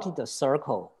dotted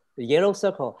circle, the yellow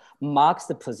circle, marks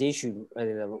the position,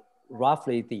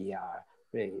 roughly the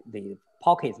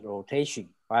pocket rotation,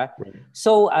 right?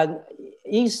 So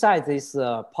inside this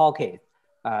pocket,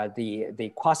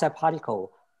 the quasiparticle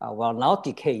will not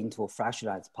decay into a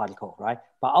fractionalized particle, right?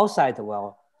 But outside,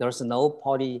 well, there's no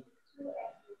Pauli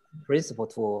principle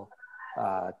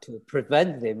to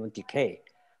prevent them decay.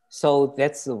 So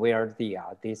that's where the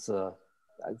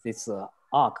this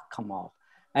arc come out.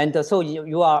 And so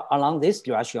you are along this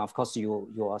direction. Of course, you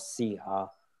will see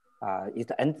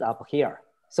it ends up here.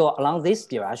 So along this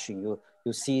direction,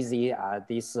 you see the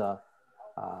this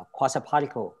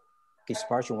quasiparticle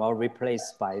dispersion will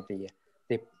replaced by the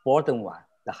Bourdon one,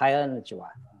 the higher energy one.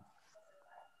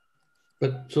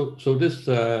 But so this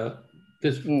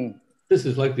this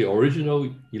is like the original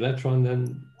electron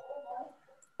then?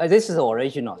 This is the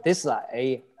original. This is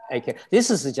this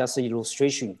is just an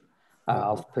illustration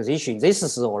of position. This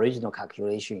is the original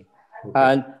calculation. Okay.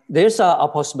 And there's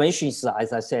approximations,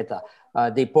 as I said,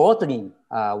 the broadening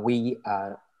we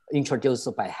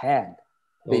introduced by hand.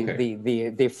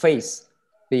 The phase,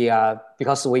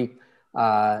 because we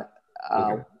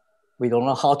we don't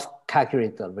know how to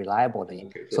calculate the reliability.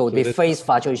 Okay. So the phase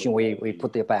fluctuation we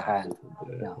put it by hand.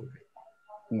 Yeah.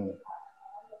 Okay.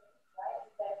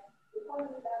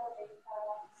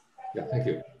 Yeah, thank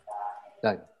you.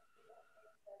 Right.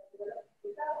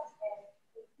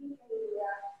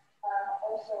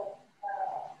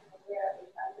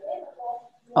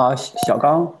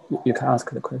 Xiaogang, you can ask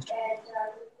the question.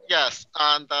 Yes,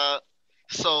 and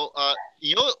so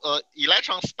in your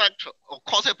electron spectral or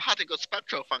quasi-particle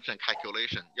spectral function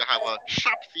calculation, you have a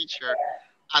sharp feature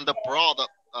and a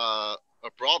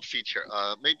broad feature.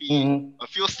 Maybe a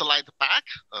few slides back,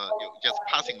 you just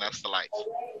passing that slide.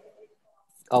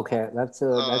 Okay, that's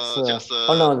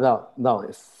oh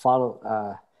no, follow.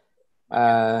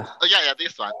 Oh yeah,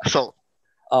 this one. So.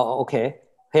 Oh, okay.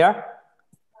 Here.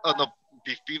 Oh no,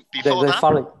 before that.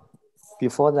 Follow,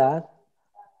 before that.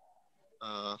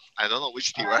 I don't know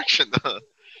which direction.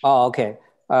 Oh, okay.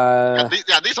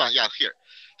 This one. Yeah, here.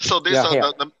 So there's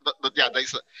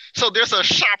so there's a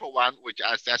sharp one which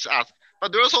I just asked,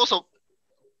 but there's also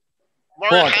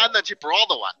very high energy broad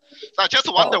one. So I just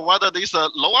wonder whether this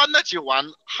low energy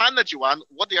one, high energy one,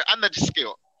 what their energy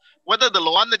scale? Whether the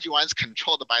low energy one is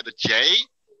controlled by the J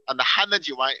and the high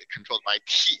energy one is controlled by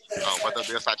T. Whether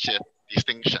there's such a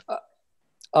distinction.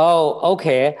 Oh,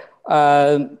 okay.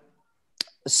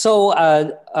 So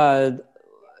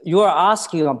you are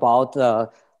asking about the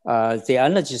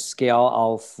energy scale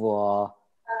of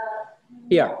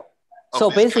here. So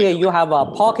basically, you have a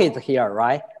pocket here,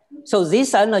 right? So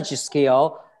this energy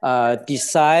scale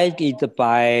decided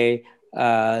by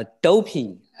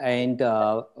doping and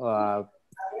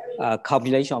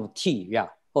combination of T, yeah,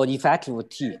 or effective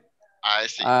T. I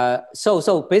see.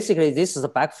 So basically, this is a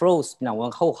backflow spin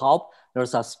one whole hop.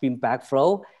 There's a spin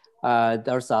backflow.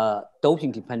 There's a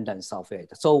doping dependence of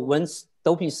it. So when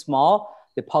doping is small,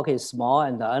 the pocket is small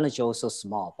and the energy also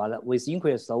small. But with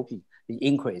increased doping, it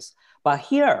increase. But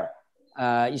here,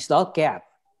 it's not gap.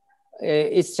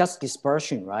 It's just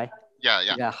dispersion, right?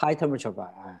 Yeah, high temperature.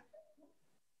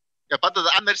 Yeah, but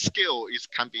the energy scale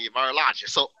can be very large.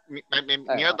 So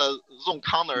near the zone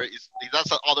corner, is that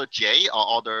the order J or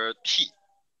order T?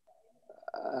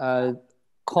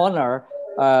 Corner.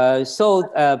 So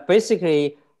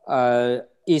basically,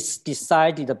 it's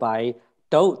decided by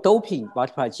doping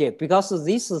multiplied J, because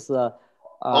this is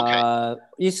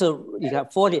it's you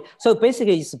have 40. So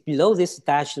basically, it's below this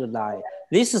dashed line.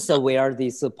 This is where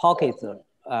this pocket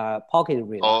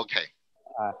really. Okay.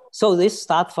 So this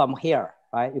start from here,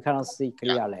 right? You cannot see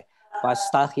clearly, but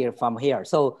start here from here.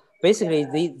 So basically,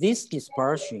 this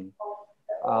dispersion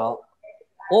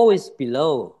always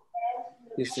below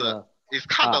this. It's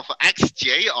kind of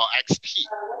XJ or XT.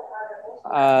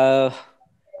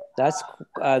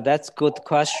 That's good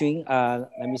question.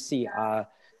 Let me see.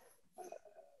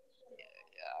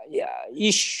 Yeah,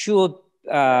 it should.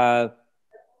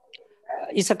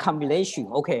 It's a combination.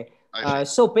 Okay.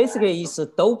 So basically, it's a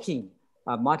doping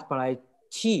multiplied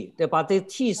T, but the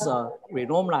T is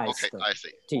renormalized. Okay, I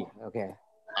see. T. Okay.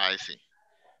 I see.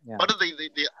 Yeah. But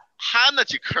the high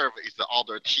energy curve is the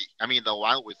order T. I mean, the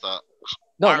one with the.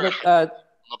 No.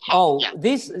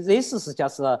 This is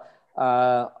just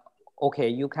okay.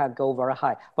 You can go very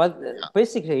high, but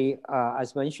basically,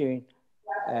 as mentioned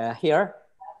here,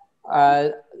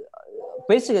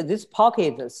 basically this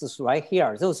pocket is right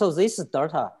here. So this is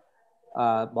delta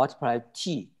multiplied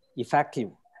T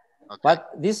effective. Okay. But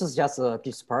this is just a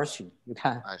dispersion. You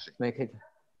can make it.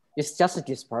 It's just a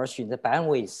dispersion. The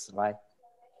bandwidth, right?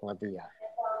 For the.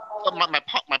 So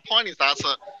my point is that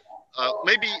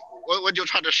maybe when you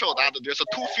try to show that there's a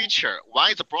two feature.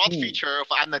 One is a broad feature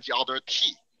for energy order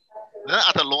T. Then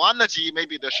at the low energy,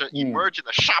 maybe there's an emergent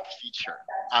sharp feature,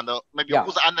 and maybe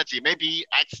whose energy, maybe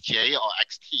XJ or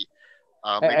XT,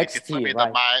 maybe determined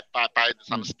by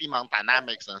some spin-on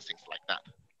dynamics and things like that.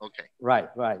 Okay. Right.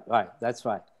 That's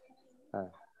right.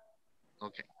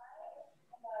 Okay.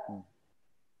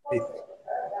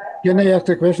 Can I ask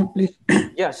a question, please?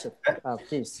 Yes,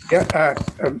 please. Yeah,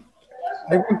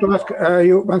 I want to ask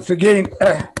you once again,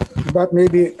 but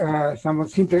maybe some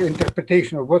simple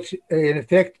interpretation of what's in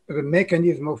effect the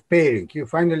mechanism of pairing. You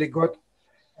finally got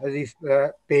this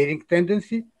pairing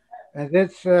tendency, and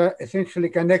that's essentially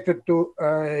connected to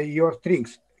your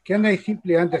strings. Can I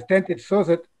simply understand it so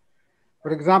that,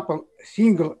 for example,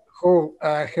 single hole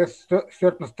has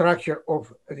certain structure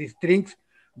of these strings,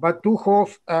 but two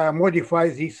holes modify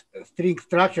this string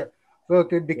structure so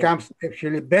that it becomes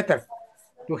actually better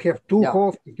to have two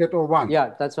holes instead of one?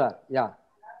 Yeah, that's right. Yeah.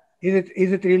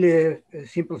 Is it really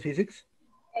simple physics?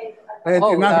 And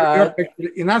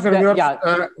in other words,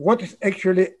 what is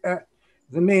actually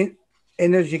the main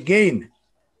energy gain?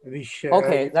 Which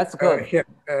that's good.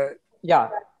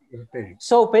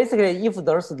 So basically, if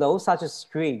there's no such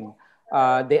string,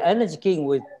 the energy gain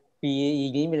would be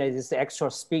eliminated this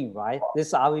extra spin, right?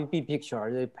 This RVP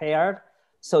picture, they paired,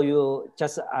 so you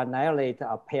just annihilate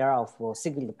a pair of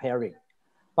single pairing.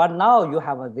 But now you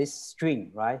have this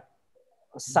string, right?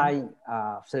 Sign,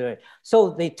 so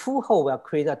the two hole will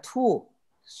create a two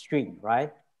string,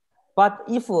 right? But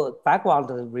if background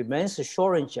remains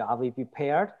short-range RVP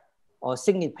paired or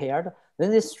single paired,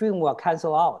 then the string will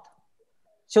cancel out.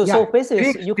 So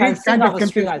basically, you can think of a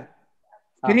string as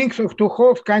strings of two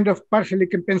holes kind of partially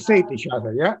compensate each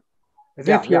other, yeah?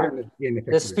 That's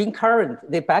the spin current,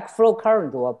 the backflow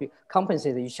current will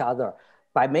compensate each other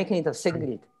by making it a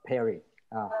singlet pairing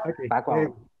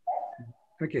background.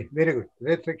 Okay, very good.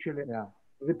 That's actually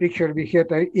the picture we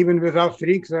had. Even without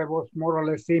strings, there was more or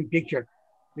less same picture,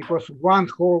 because one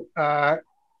hole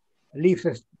leaves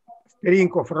a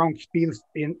string of wrong spins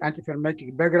in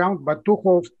antifermatic background, but two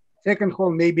holes, second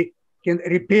hole maybe can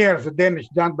repair the damage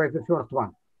done by the first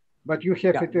one. But you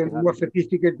have it in a more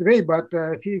sophisticated way, but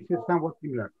physics is somewhat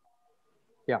similar.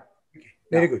 Yeah. Okay.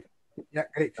 Very good. Yeah,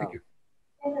 great. Thank you.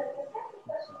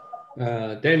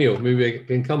 Daniel, maybe I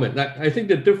can comment. I think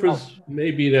the difference may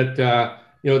be that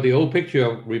the old picture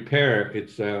of repair,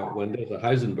 it's when there's a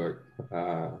Heisenberg,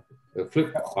 the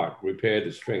flip part, repair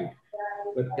the string.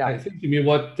 But I think to me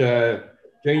what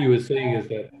Zheng-Yu is saying is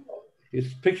that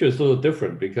his picture is a little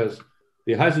different, because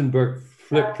the Heisenberg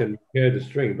flip can repair the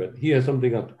string, but he has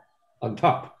something on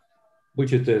top,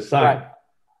 which is the sign,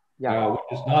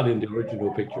 which is not in the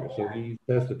original picture. So he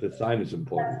says that the sign is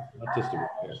important, not just the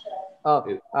repair.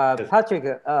 Patrick,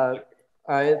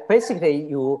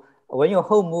 basically, when you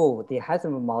whole move the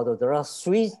Heisenberg model, there are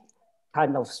three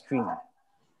kind of string,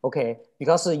 okay?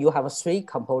 Because you have a three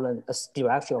component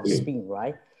direction of spin,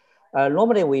 right?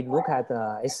 Normally we look at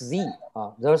SZ.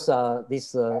 There's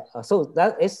this, so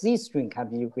that SZ string can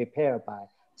be repaired by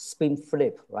spin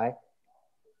flip, right?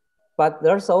 But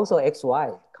there's also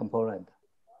XY component.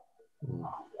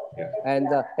 And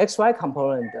the XY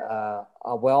component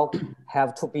will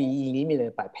have to be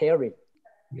eliminated by pairing.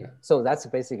 So that's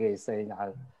basically saying,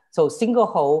 so single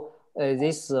hole,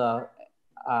 this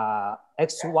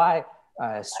XY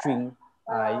string,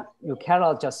 you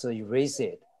cannot just erase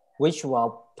it, which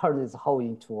will turn this hole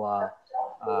into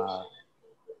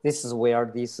this is where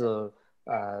this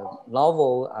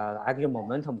novel angular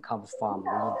momentum comes from,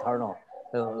 the internal.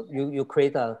 You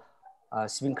create a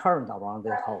spin current around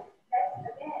the hole.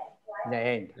 In the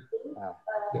end.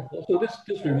 So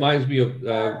this reminds me of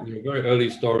a very early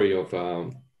story of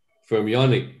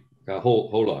fermionic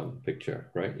hold-on picture,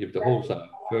 right? If the holes are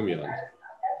fermions,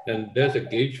 then there's a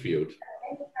gauge field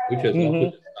which has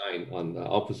opposite sign on the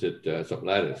opposite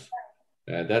sublattice.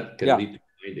 That can lead to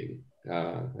binding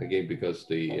again, because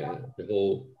the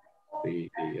whole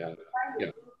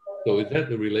So is that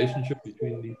the relationship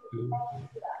between these two?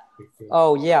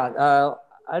 Oh yeah,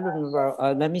 I remember.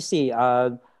 Let me see.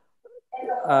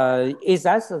 Is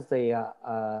that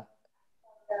the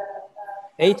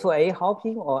A to A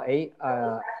hopping or A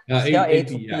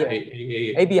to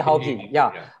B? AB hopping.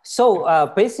 Yeah.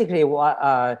 So basically,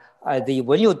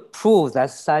 when you prove that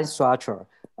sign structure,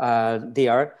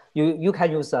 there you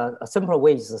can use a simple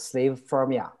way is the slave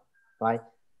fermion, right?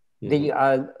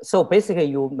 So basically,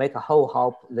 you make a whole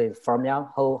hop, the fermion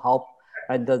whole hop,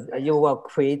 and you will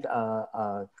create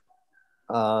a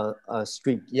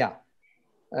string. Yeah.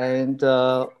 And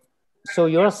so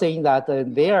you're saying that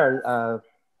there,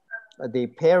 the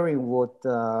pairing would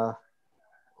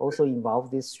also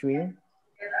involve this string,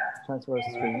 transfer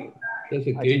string. There's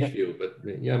a gauge field, but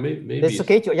yeah, maybe. It's a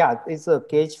gauge, yeah, it's a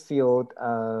gauge field.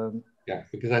 Yeah,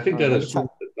 because I think that assumes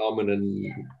the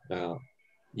dominant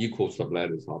equal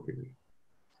sublattice hopping.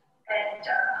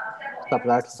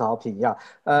 Sublattice hopping, yeah.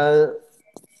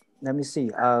 Let me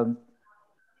see.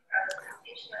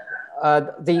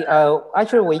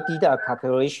 Actually, we did a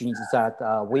calculation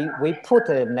that we put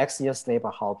next year's neighbor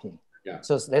hopping. Yeah.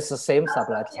 So that's the same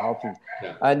sublattice hopping.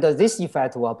 Yeah. And this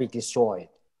effect will be destroyed.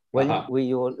 when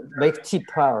you make T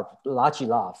prime large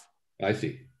enough. I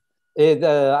see. It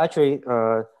actually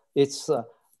it's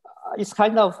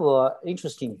kind of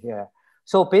interesting here.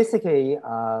 So basically,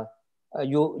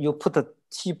 you put the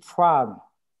T prime.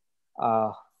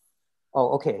 Oh,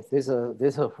 okay. This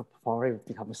probably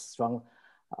becomes strong.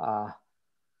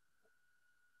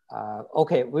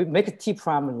 Okay, we make T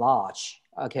prime large.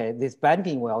 Okay, this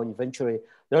bending will eventually,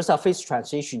 there's a phase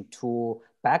transition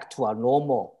back to a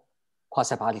normal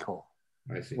quasiparticle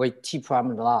with T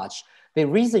prime large. The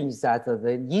reason is that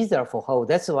the easier for hole,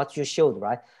 that's what you showed,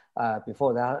 right?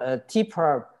 Before that, T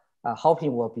prime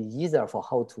hopping will be easier for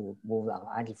hole to move on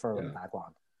anti-fermion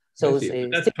background. So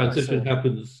that transition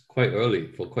happens quite early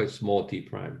for quite small T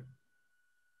prime.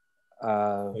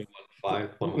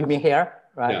 0.15. You mean here,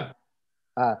 right?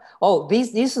 Yeah.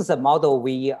 This is a model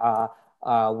we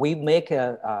make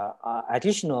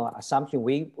additional assumption.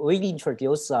 We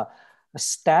introduce a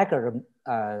staggered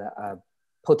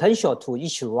potential to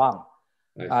each run.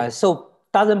 So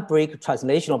doesn't break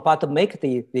translational, but make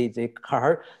this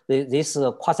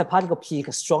quasiparticle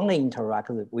peak strongly interact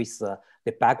with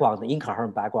the background, the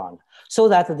incoherent background, so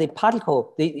that the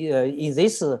particle in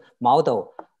this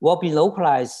model will be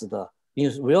localized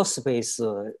in real space.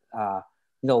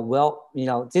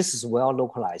 This is well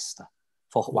localized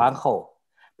for one hole,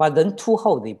 but then two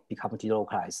holes they become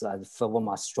delocalized and form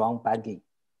a strong bending.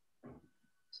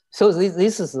 So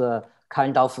this is a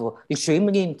kind of extreme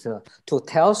limit to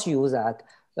tell you that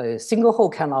a single hole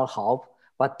cannot hop,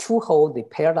 but two holes they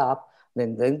paired up,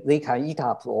 then they can eat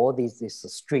up all this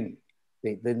string.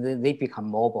 They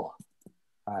become mobile.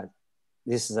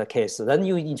 This is the case. So then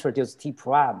you introduce T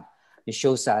prime. It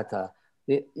shows that,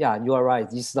 yeah, you are right.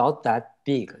 It's not that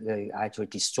big. They actually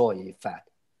destroy effect.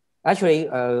 Actually,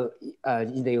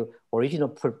 in the original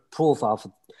proof of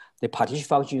the partition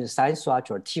function sign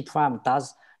structure, T prime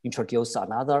does introduce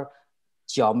another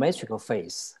geometrical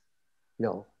phase,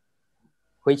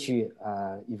 which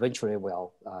eventually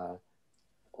will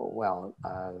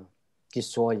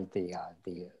destroy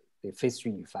the phase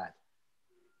string effect.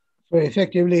 So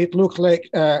effectively, it looks like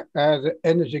the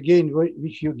energy gain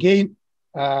which you gain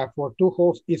for two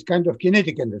holes is kind of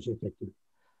kinetic energy, effectively.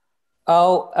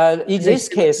 Oh, in this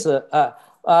case,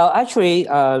 actually,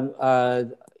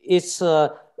 it's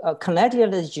a kinetic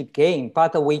energy gain,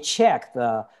 but we checked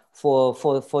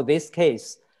for this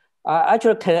case.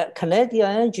 Actually, kinetic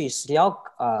energy still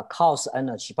costs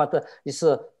energy, but it's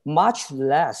much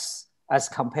less as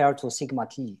compared to sigma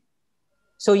t.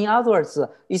 So in other words,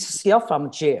 it's still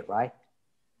from J, right?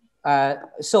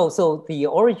 So the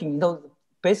origin,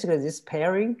 basically this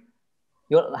pairing,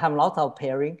 you have a lot of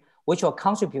pairing, which will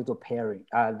contribute to pairing,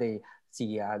 the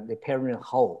pairing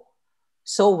hole.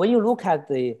 So when you look at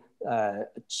the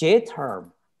J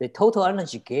term, the total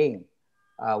energy gain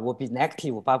will be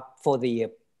negative, but for the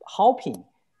hopping,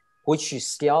 which is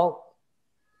still,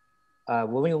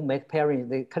 when you make pairing,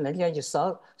 the kinetic energy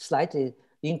slightly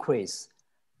increase.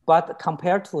 But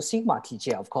compared to sigma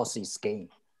TJ, of course, it's gain.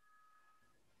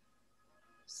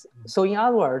 So in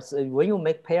other words, when you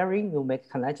make pairing, you make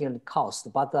kinetic energy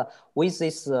cost. But with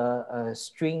this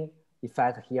string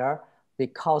effect here, the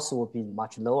cost will be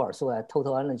much lower. So that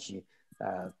total energy,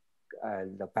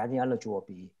 the bending energy will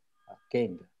be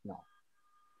gained. No.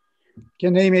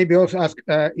 Can I maybe also ask,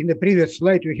 in the previous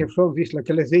slide, we have shown this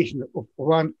localization of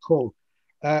one hole.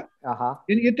 Can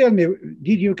you tell me,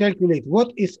 did you calculate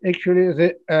what is actually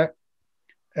the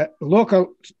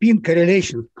local spin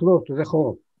correlation close to the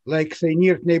hole? Like say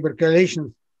nearest neighbor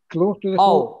correlations close to the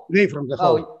hole, away from the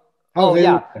hole?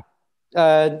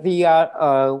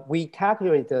 We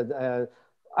calculated,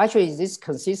 actually this is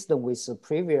consistent with the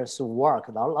previous work.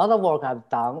 A lot of work I've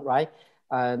done, right?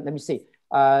 Let me see.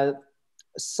 I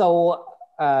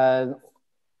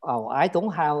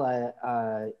don't have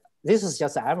this is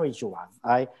just an average one.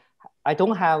 I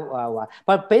don't have one,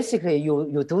 but basically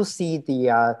you do see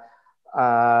the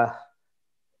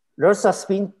there's a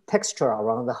spin texture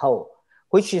around the hole,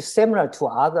 which is similar to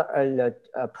other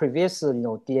previous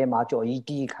DMR or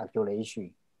ED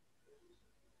calculation.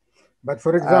 But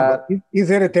for example, is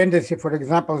there a tendency, for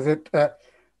example, that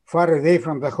far away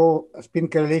from the hole spin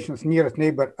correlations nearest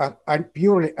neighbor are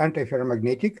purely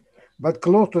antiferromagnetic, but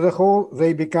close to the hole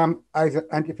they become either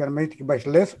antiferromagnetic but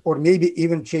less, or maybe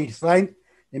even change sign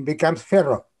and becomes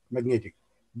ferromagnetic?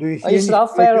 Do you see it's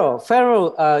not ferro.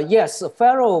 Yes,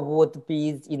 ferro would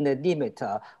be in the limit.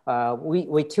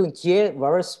 We tune J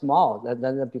very small,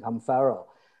 then it become ferro.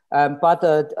 But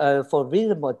for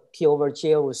reasonable P over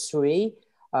J over 3,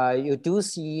 you do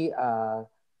see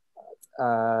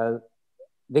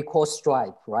they call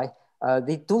stripe, right?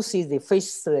 They do see the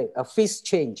phase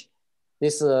change.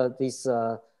 This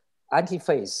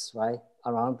antiphase, right,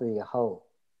 around the hole,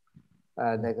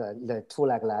 like the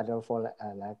two-leg ladder,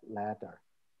 four-leg ladder.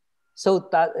 So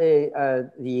that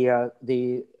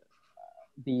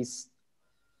these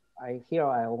here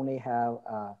I only have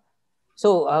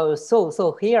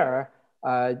so here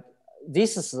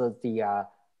this is the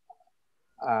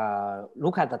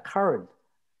look at the current,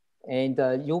 and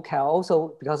you can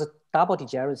also, because of double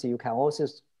degeneracy, you can also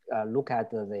look at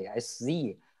the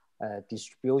SZ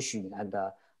distribution, and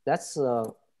that's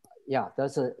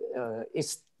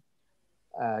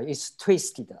it's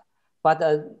twisted.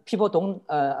 But people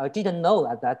didn't know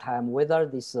at that time whether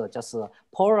this just a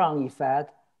Poron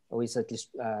effect with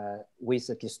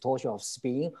a distortion of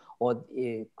spin, or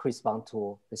it corresponds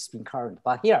to the spin current.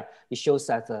 But here it shows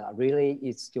that really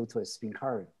it's due to a spin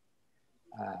current.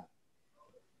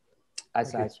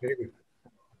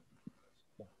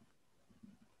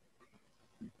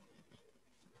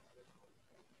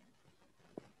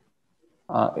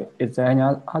 Is there any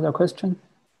other question?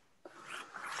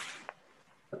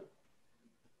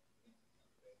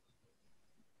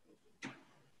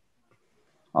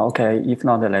 Okay, if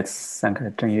not, let's thank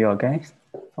Zheng-Yu again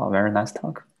for a very nice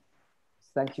talk.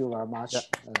 Thank you very much. Yeah.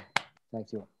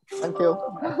 Thank you. Thank you.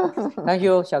 Thank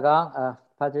you, Xiaogang,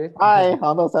 Patrick. Hi,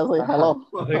 Hello, Sensei. Hello.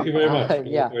 Thank you very much.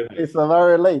 Yeah. It's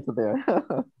very late there.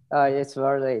 It's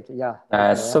very late,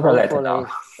 yeah. Super late now.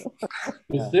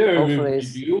 Is there a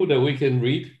review that we can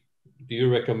read? Do you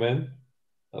recommend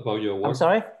about your work? I'm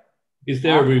sorry? Is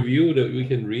there a review that we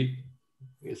can read?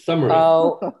 A summary.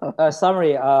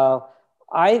 Summary.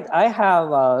 I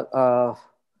have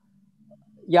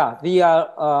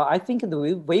I think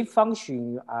the wave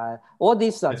function. All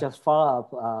these are just follow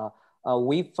up. A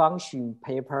wave function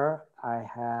paper I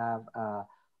have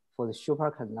for the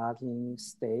superconducting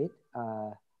state.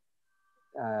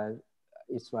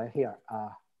 It's right here.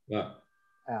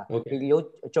 Okay.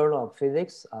 Journal of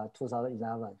Physics,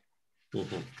 2011.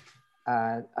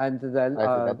 And then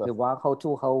the 1 hole,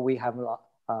 2 hole, we have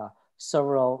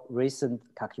several recent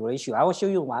calculations. I will show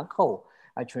you 1 hole,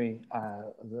 actually,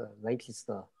 the latest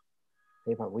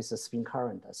paper with the spin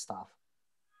current stuff.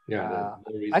 Yeah,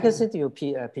 I can send you a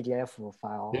PDF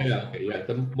file. Yeah, okay, yeah.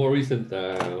 The more recent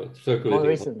circulating more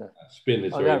recent. Spin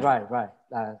is right.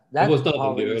 That was not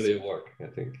in the earlier work, I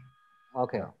think.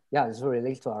 Okay, yeah, it's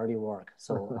related to early work,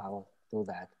 so I will do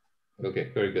that.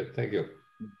 Okay, very good. Thank you.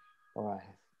 All right.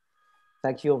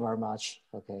 Thank you very much.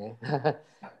 Okay.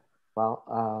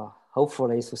 Well,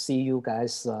 hopefully to see you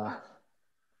guys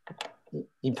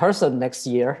in person next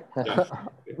year.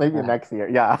 Maybe next year.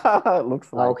 Yeah,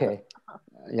 looks like. Okay.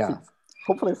 Yeah.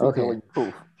 Hopefully things will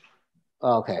improve.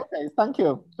 Okay. Okay. Thank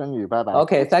you, Zheng-Yu. Bye bye.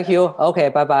 Okay. Thank you. Okay.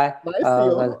 Bye bye. Nice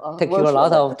to take you a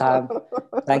lot of time.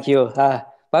 Thank you. Bye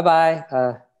bye,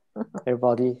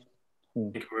 everybody.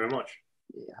 Thank you very much.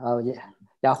 Oh yeah.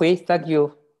 Yahui, thank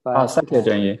you. Bye. Thank you,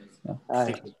 Zheng-Yu.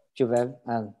 Juven,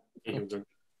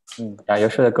 yeah, you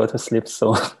should go to sleep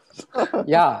soon.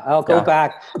 Yeah, I'll go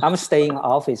back. I'm staying in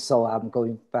office, so I'm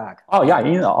going back. Oh yeah,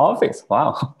 in the office.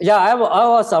 Wow. Yeah, I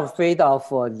was afraid of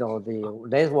the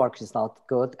network is not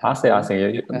good. I see.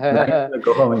 You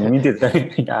go home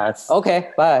immediately. Yes. Okay.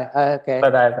 Bye. Okay.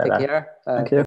 Bye. Take care. Thank you.